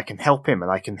help him,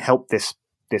 and I can help this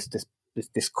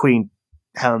Queen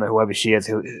Helena, whoever she is,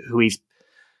 who he's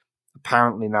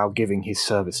apparently now giving his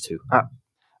service to.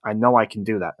 I know I can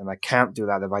do that, and I can't do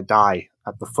that if I die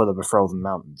at the foot of a frozen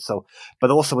mountain. So,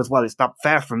 but also as well, it's not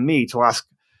fair for me to ask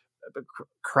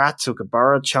Kratz,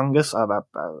 Ukabura, Chungus.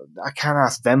 I can't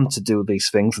ask them to do these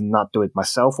things and not do it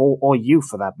myself, or you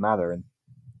for that matter. And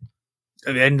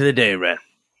at the end of the day, Ren,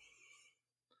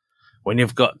 when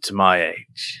you've got to my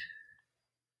age,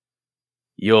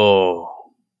 you're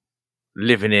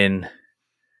living in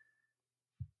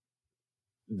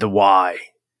the why.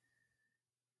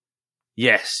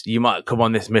 Yes, you might come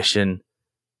on this mission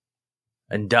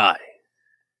and die,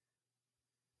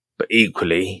 but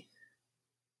equally,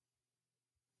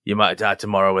 you might die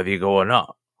tomorrow whether you go or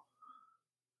not.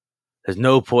 There's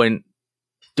no point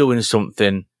doing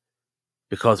something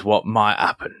because what might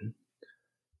happen.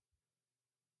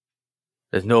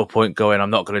 There's no point going, I'm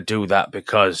not going to do that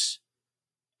because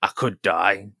I could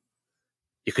die.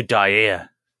 You could die here.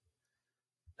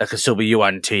 There could still be you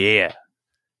and T here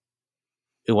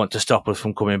who want to stop us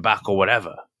from coming back or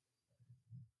whatever.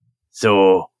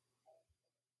 So,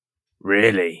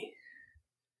 really,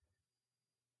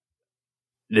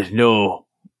 there's no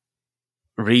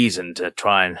reason to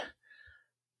try and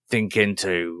think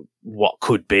into what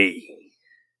could be,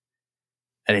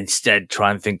 and instead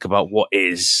try and think about what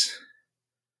is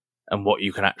and what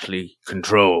you can actually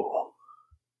control.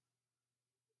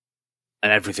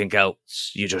 And everything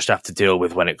else you just have to deal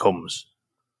with when it comes.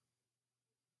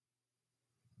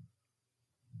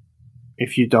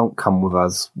 if you don't come with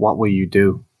us, what will you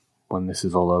do when this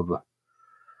is all over?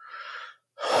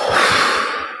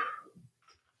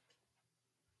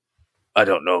 I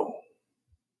don't know.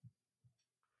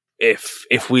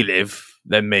 If we live,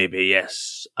 then maybe,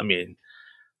 yes. I mean,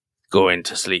 going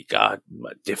to Sleepguard,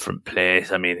 a different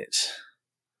place. I mean,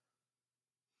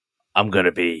 I'm going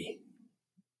to be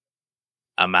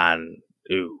a man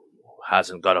who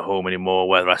hasn't got a home anymore,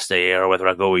 whether I stay here or whether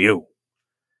I go with you.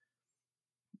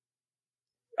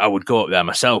 I would go up there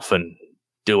myself and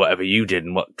do whatever you did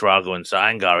and what Drago and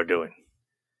Sayangar are doing.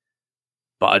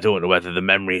 But I don't know whether the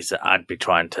memories that I'd be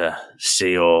trying to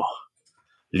see or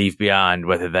leave behind,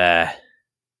 whether they're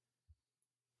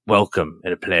welcome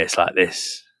in a place like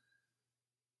this.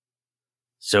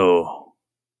 So,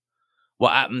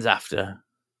 what happens after,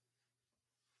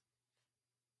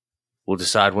 we'll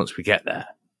decide once we get there.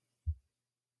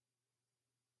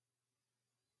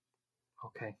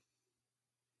 Okay.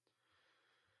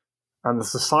 And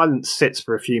as the silence sits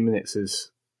for a few minutes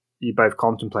as you both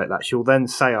contemplate that, she'll then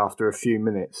say after a few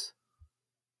minutes,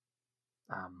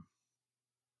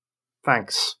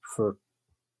 thanks for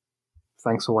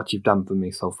what you've done for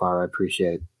me so far. I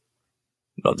appreciate it.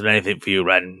 Not done anything for you,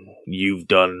 Ren. You've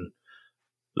done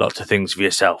lots of things for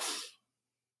yourself.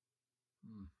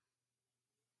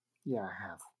 Yeah, I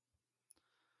have.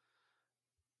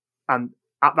 And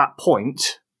at that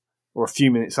point, or a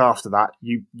few minutes after that,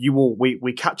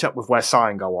 we catch up with where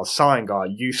Cyangar was. Cyangar,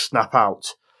 you snap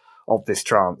out of this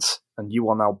trance, and you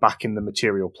are now back in the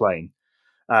material plane.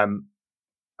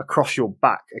 Across your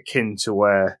back, akin to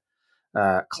where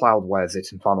Cloud wears it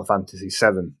in Final Fantasy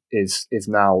VII, is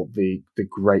now the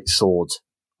great sword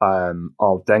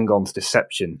of Dengon's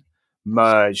deception,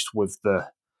 merged with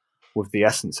the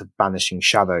essence of banishing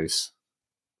shadows,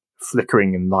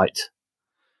 flickering in light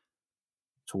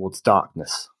towards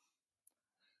darkness.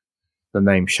 The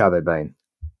name Shadowbane.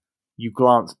 You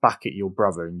glance back at your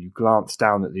brother and you glance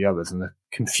down at the others, and a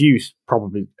confused,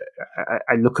 probably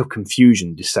a look of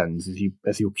confusion descends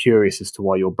as you're curious as to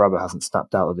why your brother hasn't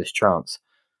snapped out of this trance.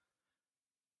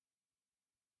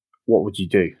 What would you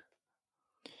do?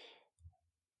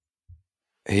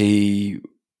 He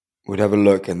would have a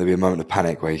look, and there'd be a moment of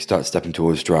panic where he starts stepping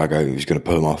towards Drago, who's going to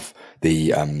pull him off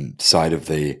the side of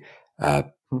the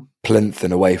plinth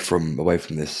and away from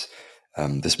this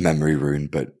this memory rune.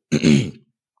 But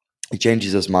he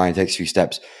changes his mind, takes a few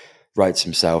steps, rights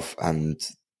himself, and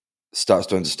starts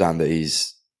to understand that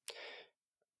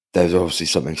there's obviously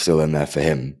something still in there for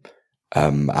him,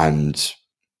 and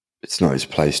it's not his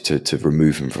place to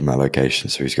remove him from that location.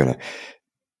 So he's going to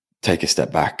take a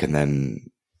step back and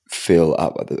then feel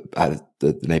up at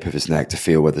the nape of his neck to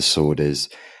feel where the sword is,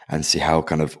 and see how,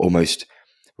 kind of almost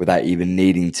without even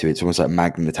needing to, it's almost like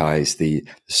magnetized. The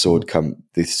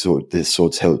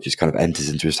sword's hilt just kind of enters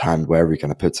into his hand wherever he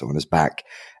kind of puts it on his back.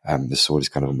 The sword is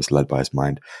kind of almost led by his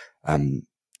mind.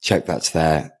 Check that's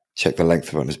there, check the length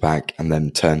of it on his back, and then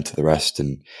turn to the rest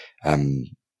and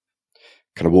kind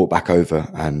of walk back over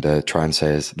and try and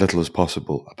say as little as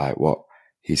possible about what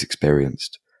he's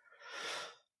experienced.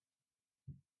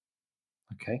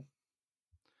 Okay.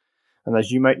 And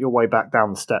as you make your way back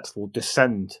down the steps, we'll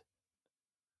descend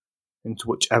into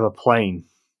whichever plane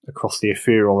across the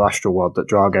ethereal astral world that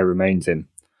Drago remains in.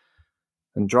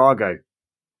 And Drago,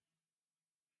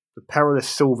 the perilous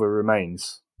silver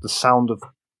remains, the sound of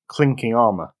clinking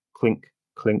armor, clink,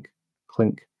 clink,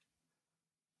 clink,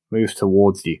 moves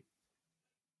towards you.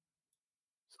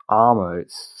 Armor,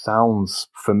 it sounds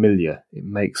familiar. It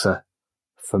makes a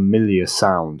familiar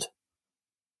sound.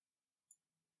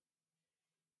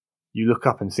 You look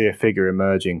up and see a figure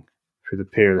emerging through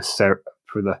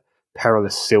the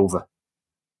perilous silver.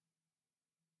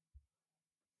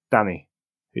 Danny,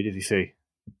 who did he see?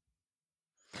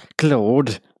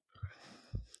 Claude.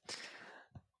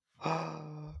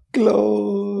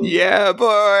 Glow. Yeah,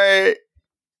 boy.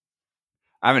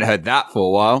 I haven't heard that for a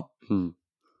while.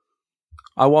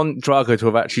 I want Drago to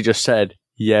have actually just said,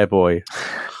 "Yeah, boy."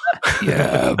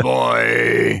 Yeah,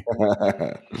 boy.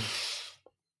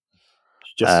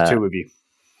 Just the two of you.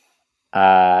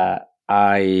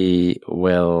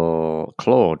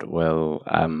 Claude will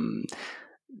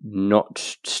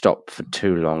not stop for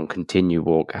too long, continue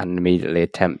walk, and immediately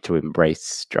attempt to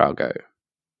embrace Drago.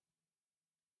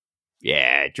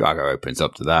 Yeah, Drago opens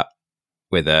up to that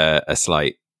with a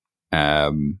slight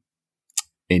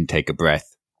intake of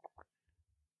breath.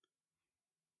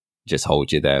 Just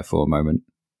hold you there for a moment.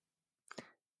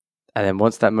 And then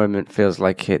once that moment feels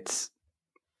like it's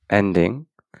ending,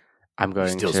 I'm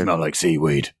going You still to... smell like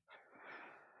seaweed.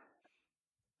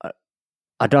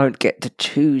 I don't get to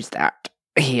choose that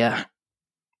here.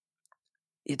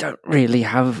 You don't really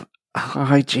have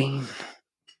hygiene.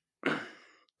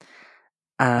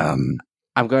 I'm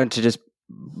going to just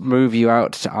move you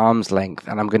out to arm's length,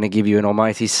 and I'm going to give you an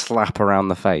almighty slap around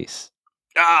the face.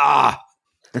 Ah!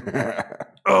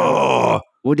 Oh!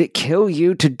 Would it kill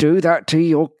you to do that to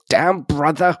your damn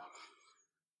brother?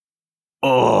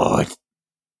 Oh!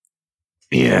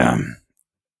 Yeah.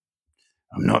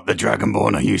 I'm not the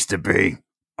Dragonborn I used to be.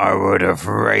 I would have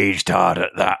raged hard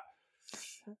at that.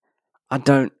 I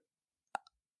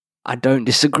don't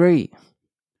disagree.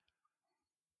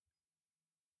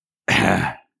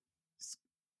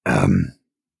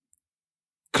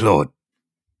 Claude.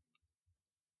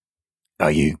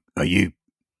 Are you?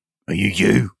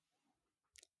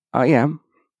 I am.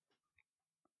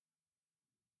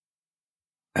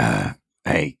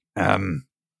 Hey,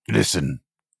 listen,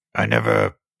 I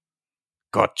never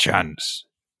got chance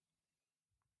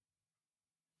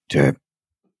to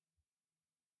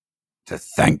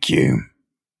thank you.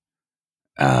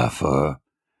 for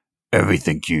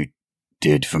everything you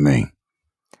did for me.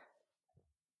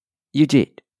 You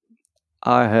did.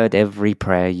 I heard every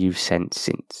prayer you've sent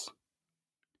since.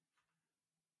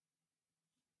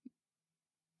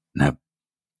 Now,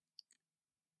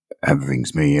 that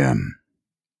brings me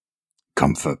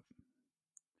comfort.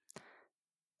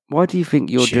 What do you think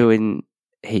you're Shit. doing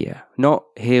here? Not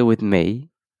here with me,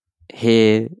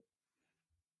 here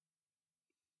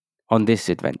on this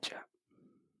adventure.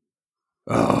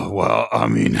 Oh, well, I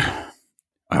mean,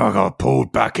 I got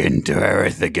pulled back into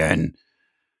Aerith again.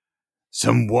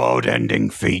 Some world-ending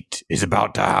feat is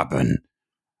about to happen.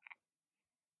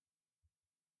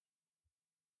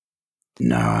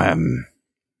 No,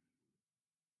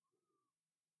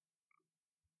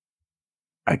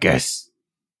 I guess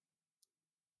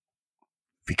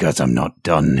because I'm not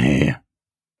done here.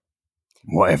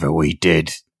 Whatever we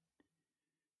did,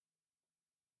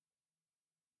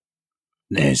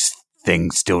 there's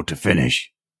things still to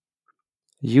finish.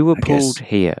 You were I pulled guess.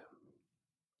 here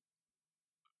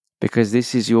because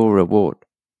this is your reward.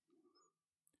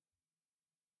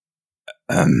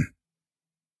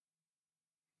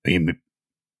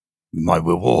 My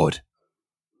reward?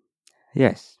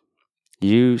 Yes.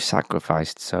 You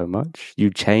sacrificed so much. You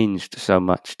changed so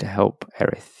much to help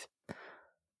Aerith.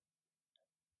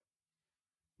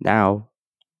 Now,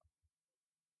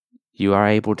 you are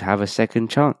able to have a second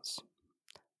chance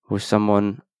with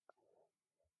someone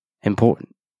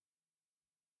important.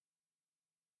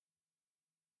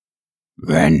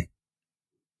 Ren?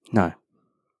 No.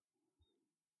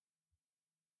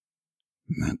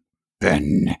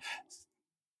 Ben?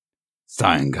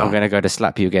 Sanga? I'm going to go to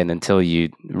slap you again until you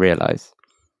realize.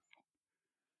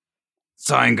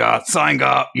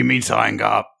 Sanga! You mean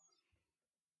Sanga?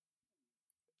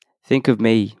 Think of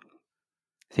me.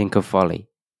 Think of Folly.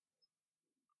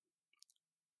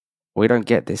 We don't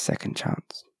get this second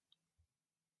chance.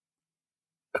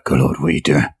 Good Lord, what are you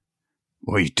doing?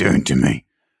 What are you doing to me?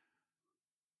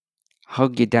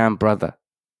 Hug your damn brother.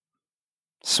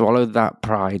 Swallow that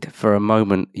pride. For a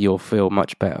moment, you'll feel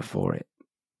much better for it.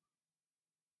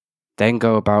 Then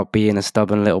go about being a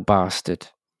stubborn little bastard.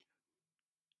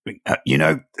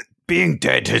 Being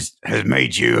dead has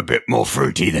made you a bit more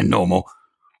fruity than normal.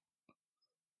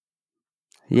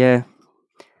 Yeah.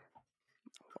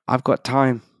 I've got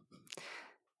time.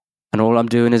 And all I'm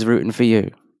doing is rooting for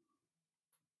you.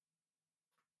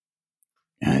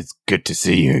 Yeah, it's good to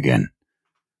see you again.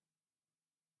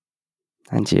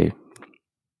 And you.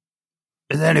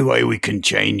 Is there any way we can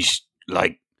change,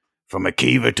 from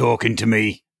Akiva talking to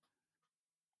me?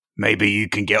 Maybe you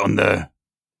can get on the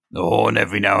horn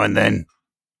every now and then.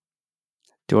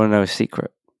 Do you want to know a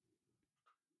secret?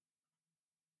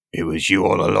 It was you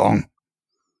all along.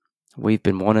 We've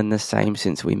been one and the same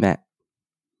since we met.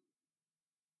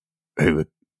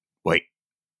 Wait.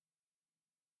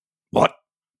 What?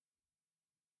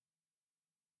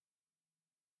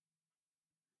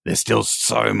 There's still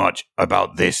so much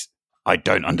about this I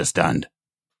don't understand.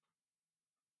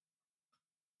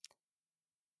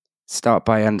 Start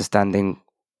by understanding,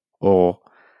 or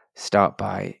start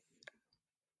by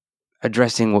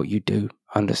addressing what you do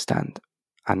understand,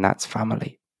 and that's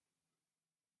family.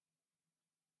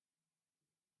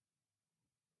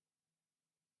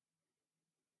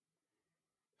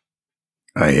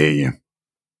 I hear you.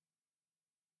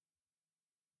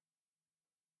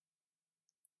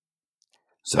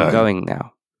 So, I'm going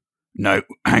now. No,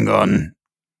 hang on.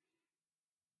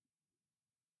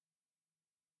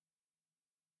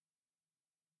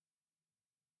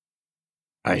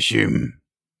 I assume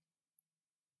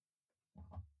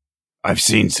I've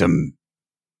seen some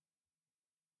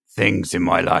things in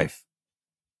my life,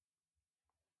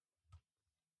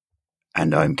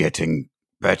 and I'm getting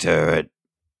better at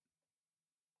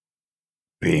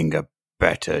being a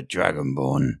better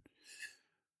Dragonborn.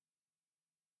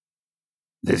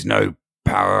 There's no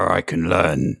power I can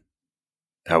learn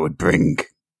that would bring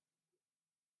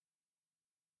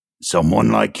someone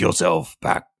like yourself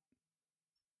back.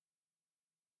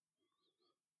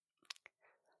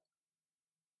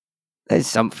 There's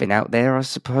something out there, I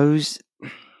suppose.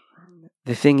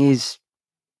 The thing is,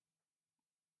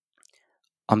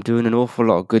 I'm doing an awful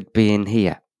lot of good being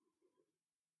here.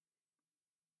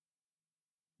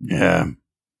 Yeah,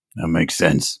 that makes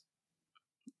sense.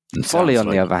 And Folly, sounds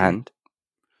on the like other hand,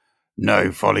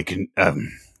 no, Folly can.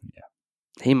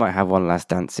 he might have one last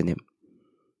dance in him.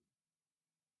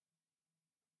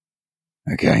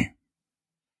 Okay.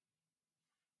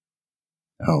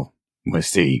 Oh, we'll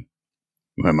see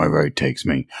where my road takes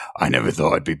me. I never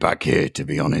thought I'd be back here, to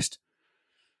be honest.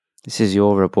 This is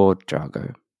your reward,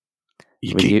 Drago.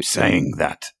 You Will keep you- saying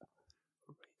that.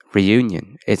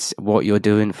 reunion. It's what you're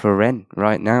doing for Ren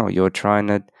right now. You're trying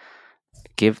to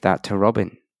give that to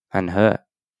Robin and her.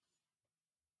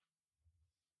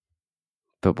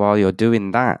 But while you're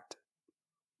doing that,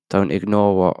 don't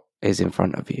ignore what is in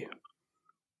front of you.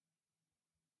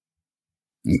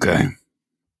 Okay.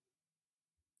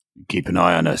 Keep an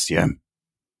eye on us, yeah?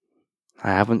 I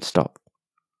haven't stopped.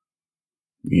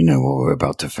 You know what we're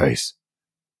about to face.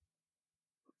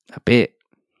 A bit.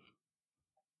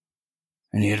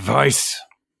 Any advice?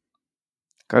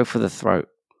 Go for the throat.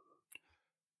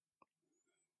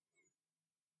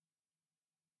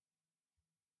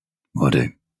 Will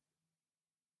do.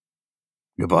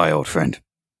 Goodbye, old friend.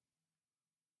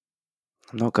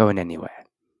 I'm not going anywhere.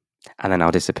 And then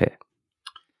I'll disappear.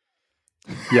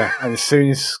 Yeah, and as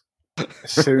soon as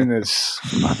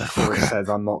Thor says,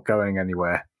 I'm not going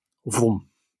anywhere, vroom,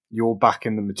 you're back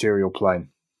in the material plane.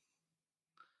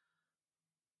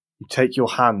 You take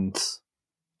your hands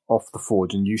off the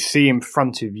forge and you see in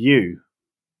front of you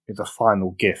is a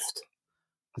final gift.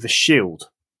 There's a shield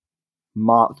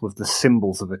marked with the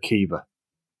symbols of Akiva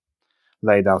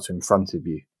laid out in front of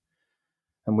you.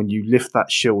 And when you lift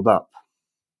that shield up,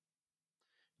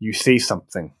 you see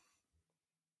something.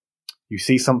 You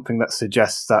see something that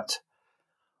suggests that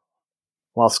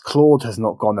whilst Claude has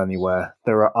not gone anywhere,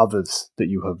 there are others that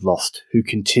you have lost who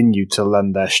continue to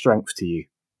lend their strength to you.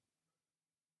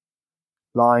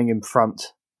 Lying in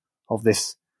front of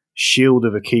this shield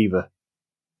of Akiva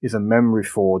is a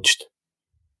memory-forged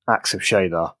axe of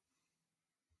Shadar.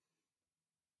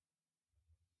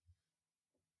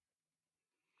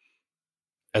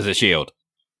 As a shield.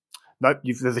 Nope,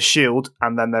 there's a shield,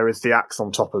 and then there is the axe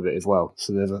on top of it as well.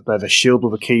 So there's a shield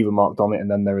with Akiva marked on it, and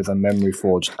then there is a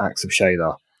memory-forged axe of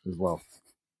Shadar as well.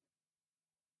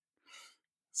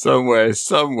 Somewhere,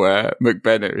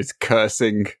 McBennett is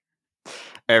cursing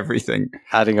everything.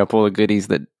 Adding up all the goodies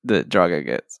that Drago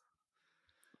gets.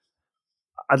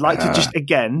 I'd like to just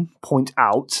again point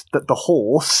out that the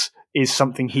horse is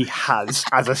something he has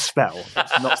as a spell.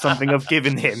 It's not something I've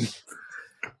given him.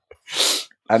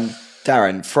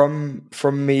 Darren, from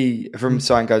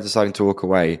Cyango deciding to walk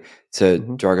away to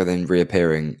Drago then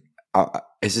reappearing,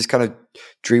 is this kind of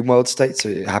dream world state? So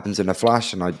it happens in a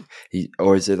flash,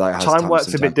 or is it like has time works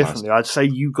a bit passed? differently? I'd say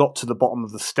you got to the bottom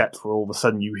of the steps where all of a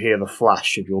sudden you hear the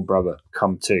flash of your brother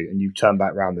come to, and you turn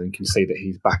back round and can see that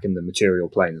he's back in the material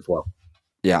plane as well.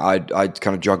 Yeah, I'd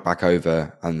kind of jog back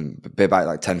over and be back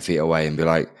like 10 feet away and be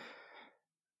like,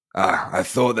 I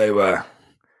thought there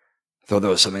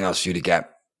was something else for you to get.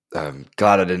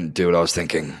 Glad I didn't do what I was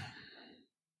thinking.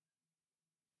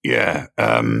 Yeah,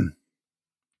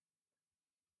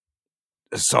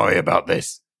 sorry about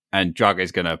this. And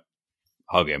Drago's going to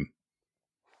hug him.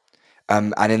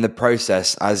 And in the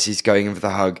process, as he's going in for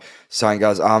the hug,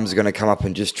 Cyangar's arms are going to come up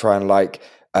and just try and like,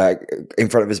 in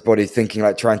front of his body, thinking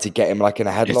like trying to get him like in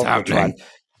a headlock or try and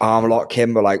arm lock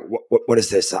him, but like, what is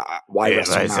this? Why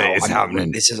wrestle now? It's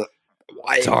happening. This is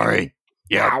why? Sorry.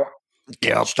 Yeah.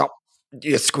 Yeah. Stop.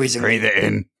 You're squeezing. Breathe it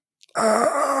in.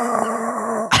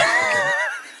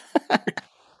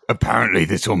 Apparently,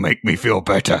 this will make me feel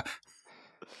better.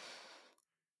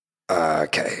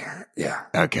 Okay. Yeah.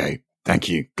 Okay. Thank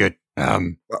you. Good.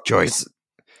 Choice.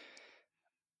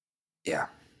 Yeah.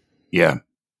 Yeah.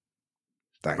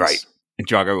 Thanks. Right. And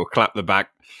Drago will clap the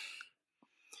back.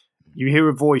 You hear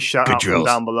a voice shout Good out drills. from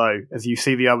down below as you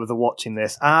see the others are watching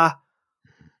this.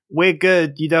 We're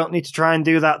good. You don't need to try and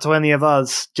do that to any of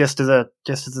us. Just as an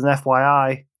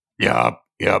FYI. Yep.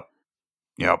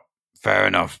 Fair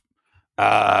enough.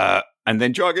 And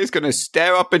then Drago's going to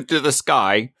stare up into the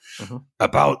sky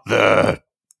about the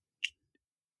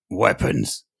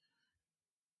weapons.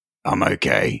 I'm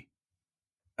okay.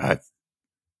 I've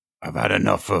had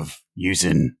enough of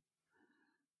using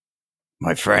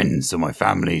my friends or my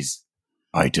family's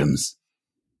items.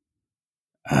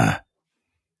 I'll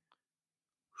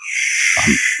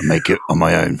make it on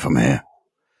my own from here.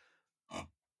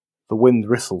 The wind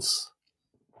whistles,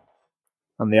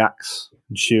 and the axe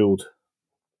and shield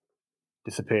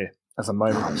disappear as a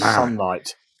moment of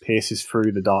sunlight pierces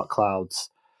through the dark clouds.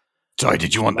 Sorry,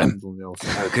 did you want them?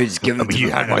 Could you just give them to You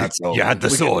them had and that's all. you had the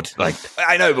sword.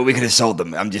 I know, but we could have sold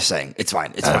them. I'm just saying, it's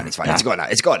fine. It's fine. It's gone now.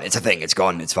 It's gone. It's a thing. It's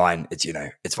gone. It's fine. It's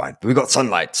fine. But we've got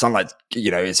sunlight. Sunlight,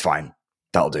 it's fine.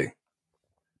 That'll do.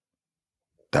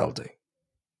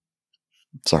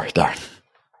 Sorry, Darren.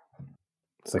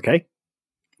 It's okay.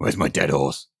 Where's my dead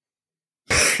horse?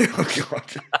 Oh, God.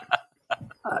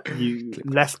 You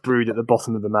left Brood at the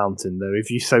bottom of the mountain, though.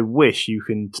 If you so wish, you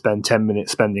can spend 10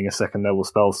 minutes spending a second level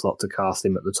spell slot to cast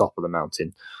him at the top of the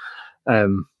mountain. I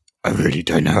really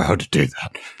don't know how to do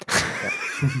that.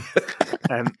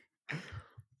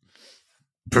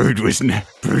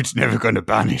 Brood's never going to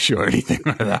banish or anything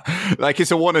like that. Like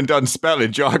it's a one and done spell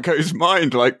in Jargo's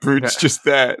mind. Like Brood's just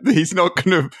there. He's not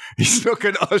gonna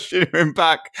usher him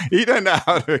back. He don't know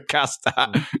how to cast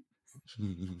that.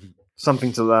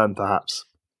 Something to learn, perhaps.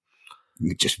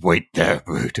 You just wait there,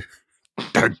 Brood.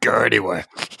 Don't go anywhere.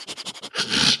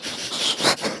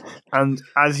 And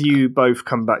as you both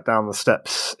come back down the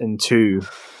steps into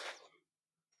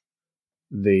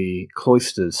the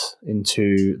cloisters,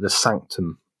 into the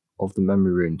sanctum of the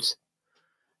memory runes,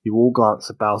 you all glance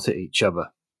about at each other.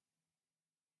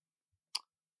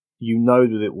 You know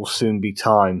that it will soon be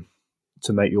time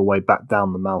to make your way back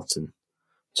down the mountain,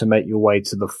 to make your way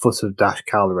to the foot of Dash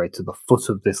Calare, to the foot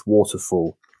of this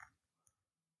waterfall,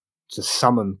 to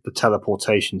summon the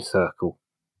teleportation circle.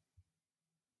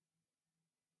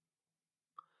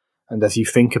 And as you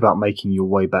think about making your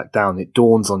way back down, it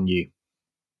dawns on you,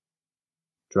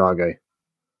 Drago,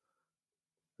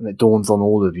 and it dawns on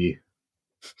all of you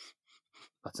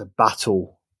that a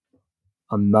battle,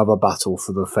 another battle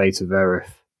for the fate of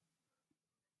Erith,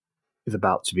 is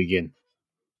about to begin.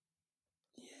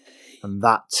 And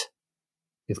that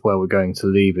is where we're going to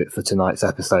leave it for tonight's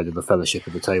episode of the Fellowship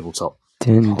of the Tabletop.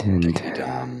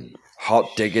 Damn.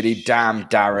 Hot diggity damn,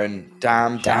 Darren.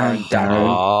 Damn, Darren.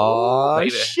 Oh,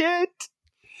 Baby. shit.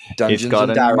 Dungeons It's got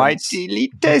and a Darrens.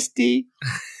 mightily testy.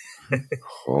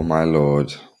 Oh, my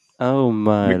lord. Oh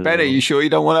my! McBennett, you sure you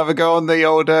don't want to have a go on the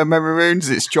old memory runes?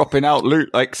 It's dropping out loot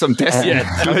like some Destiny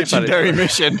legendary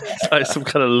mission. It's like some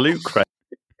kind of loot crate.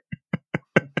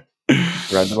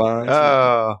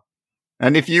 Randomize.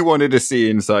 And if you wanted to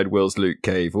see inside Will's loot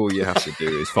cave, all you have to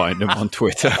do is find him on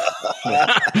Twitter.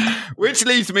 Which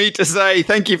leads me to say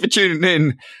thank you for tuning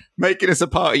in, making us a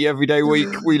party every day week.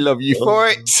 We love you for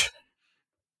it.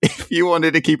 If you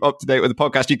wanted to keep up to date with the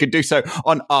podcast, you can do so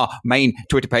on our main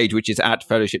Twitter page, which is at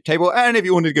Fellowship Table. And if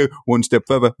you wanted to go one step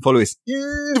further, follow us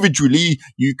individually,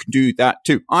 you can do that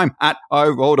too. I'm at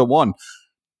iRolder1.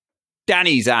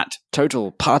 Danny's at Total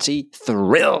Party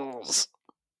Thrills.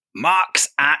 Mark's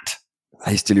at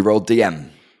Hastily rolled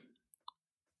DM.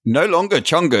 no longer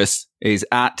Chungus is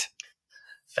at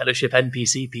Fellowship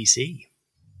NPC PC.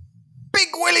 Big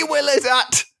Willy Will is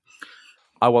at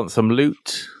I want some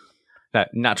loot. No,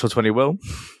 natural 20 will.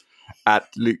 at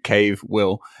Loot Cave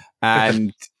Will.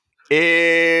 And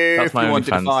if That's my you wanted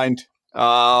to OnlyFans. find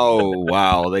oh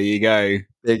wow, there you go.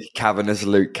 Big cavernous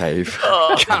loot cave.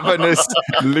 Cavernous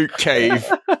Loot Cave.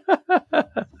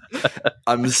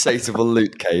 Unsatiable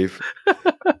loot cave.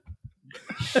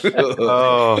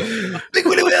 Oh. Big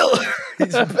Willy Will!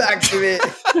 He's back to it.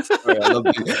 Sorry,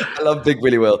 I love Big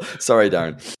Willy Will. Sorry,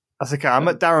 Darren. That's okay. I'm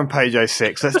at Darren page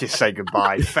 06. Let's just say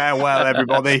goodbye. Farewell,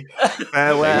 everybody.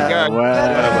 Farewell. There you go.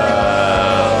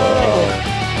 Farewell.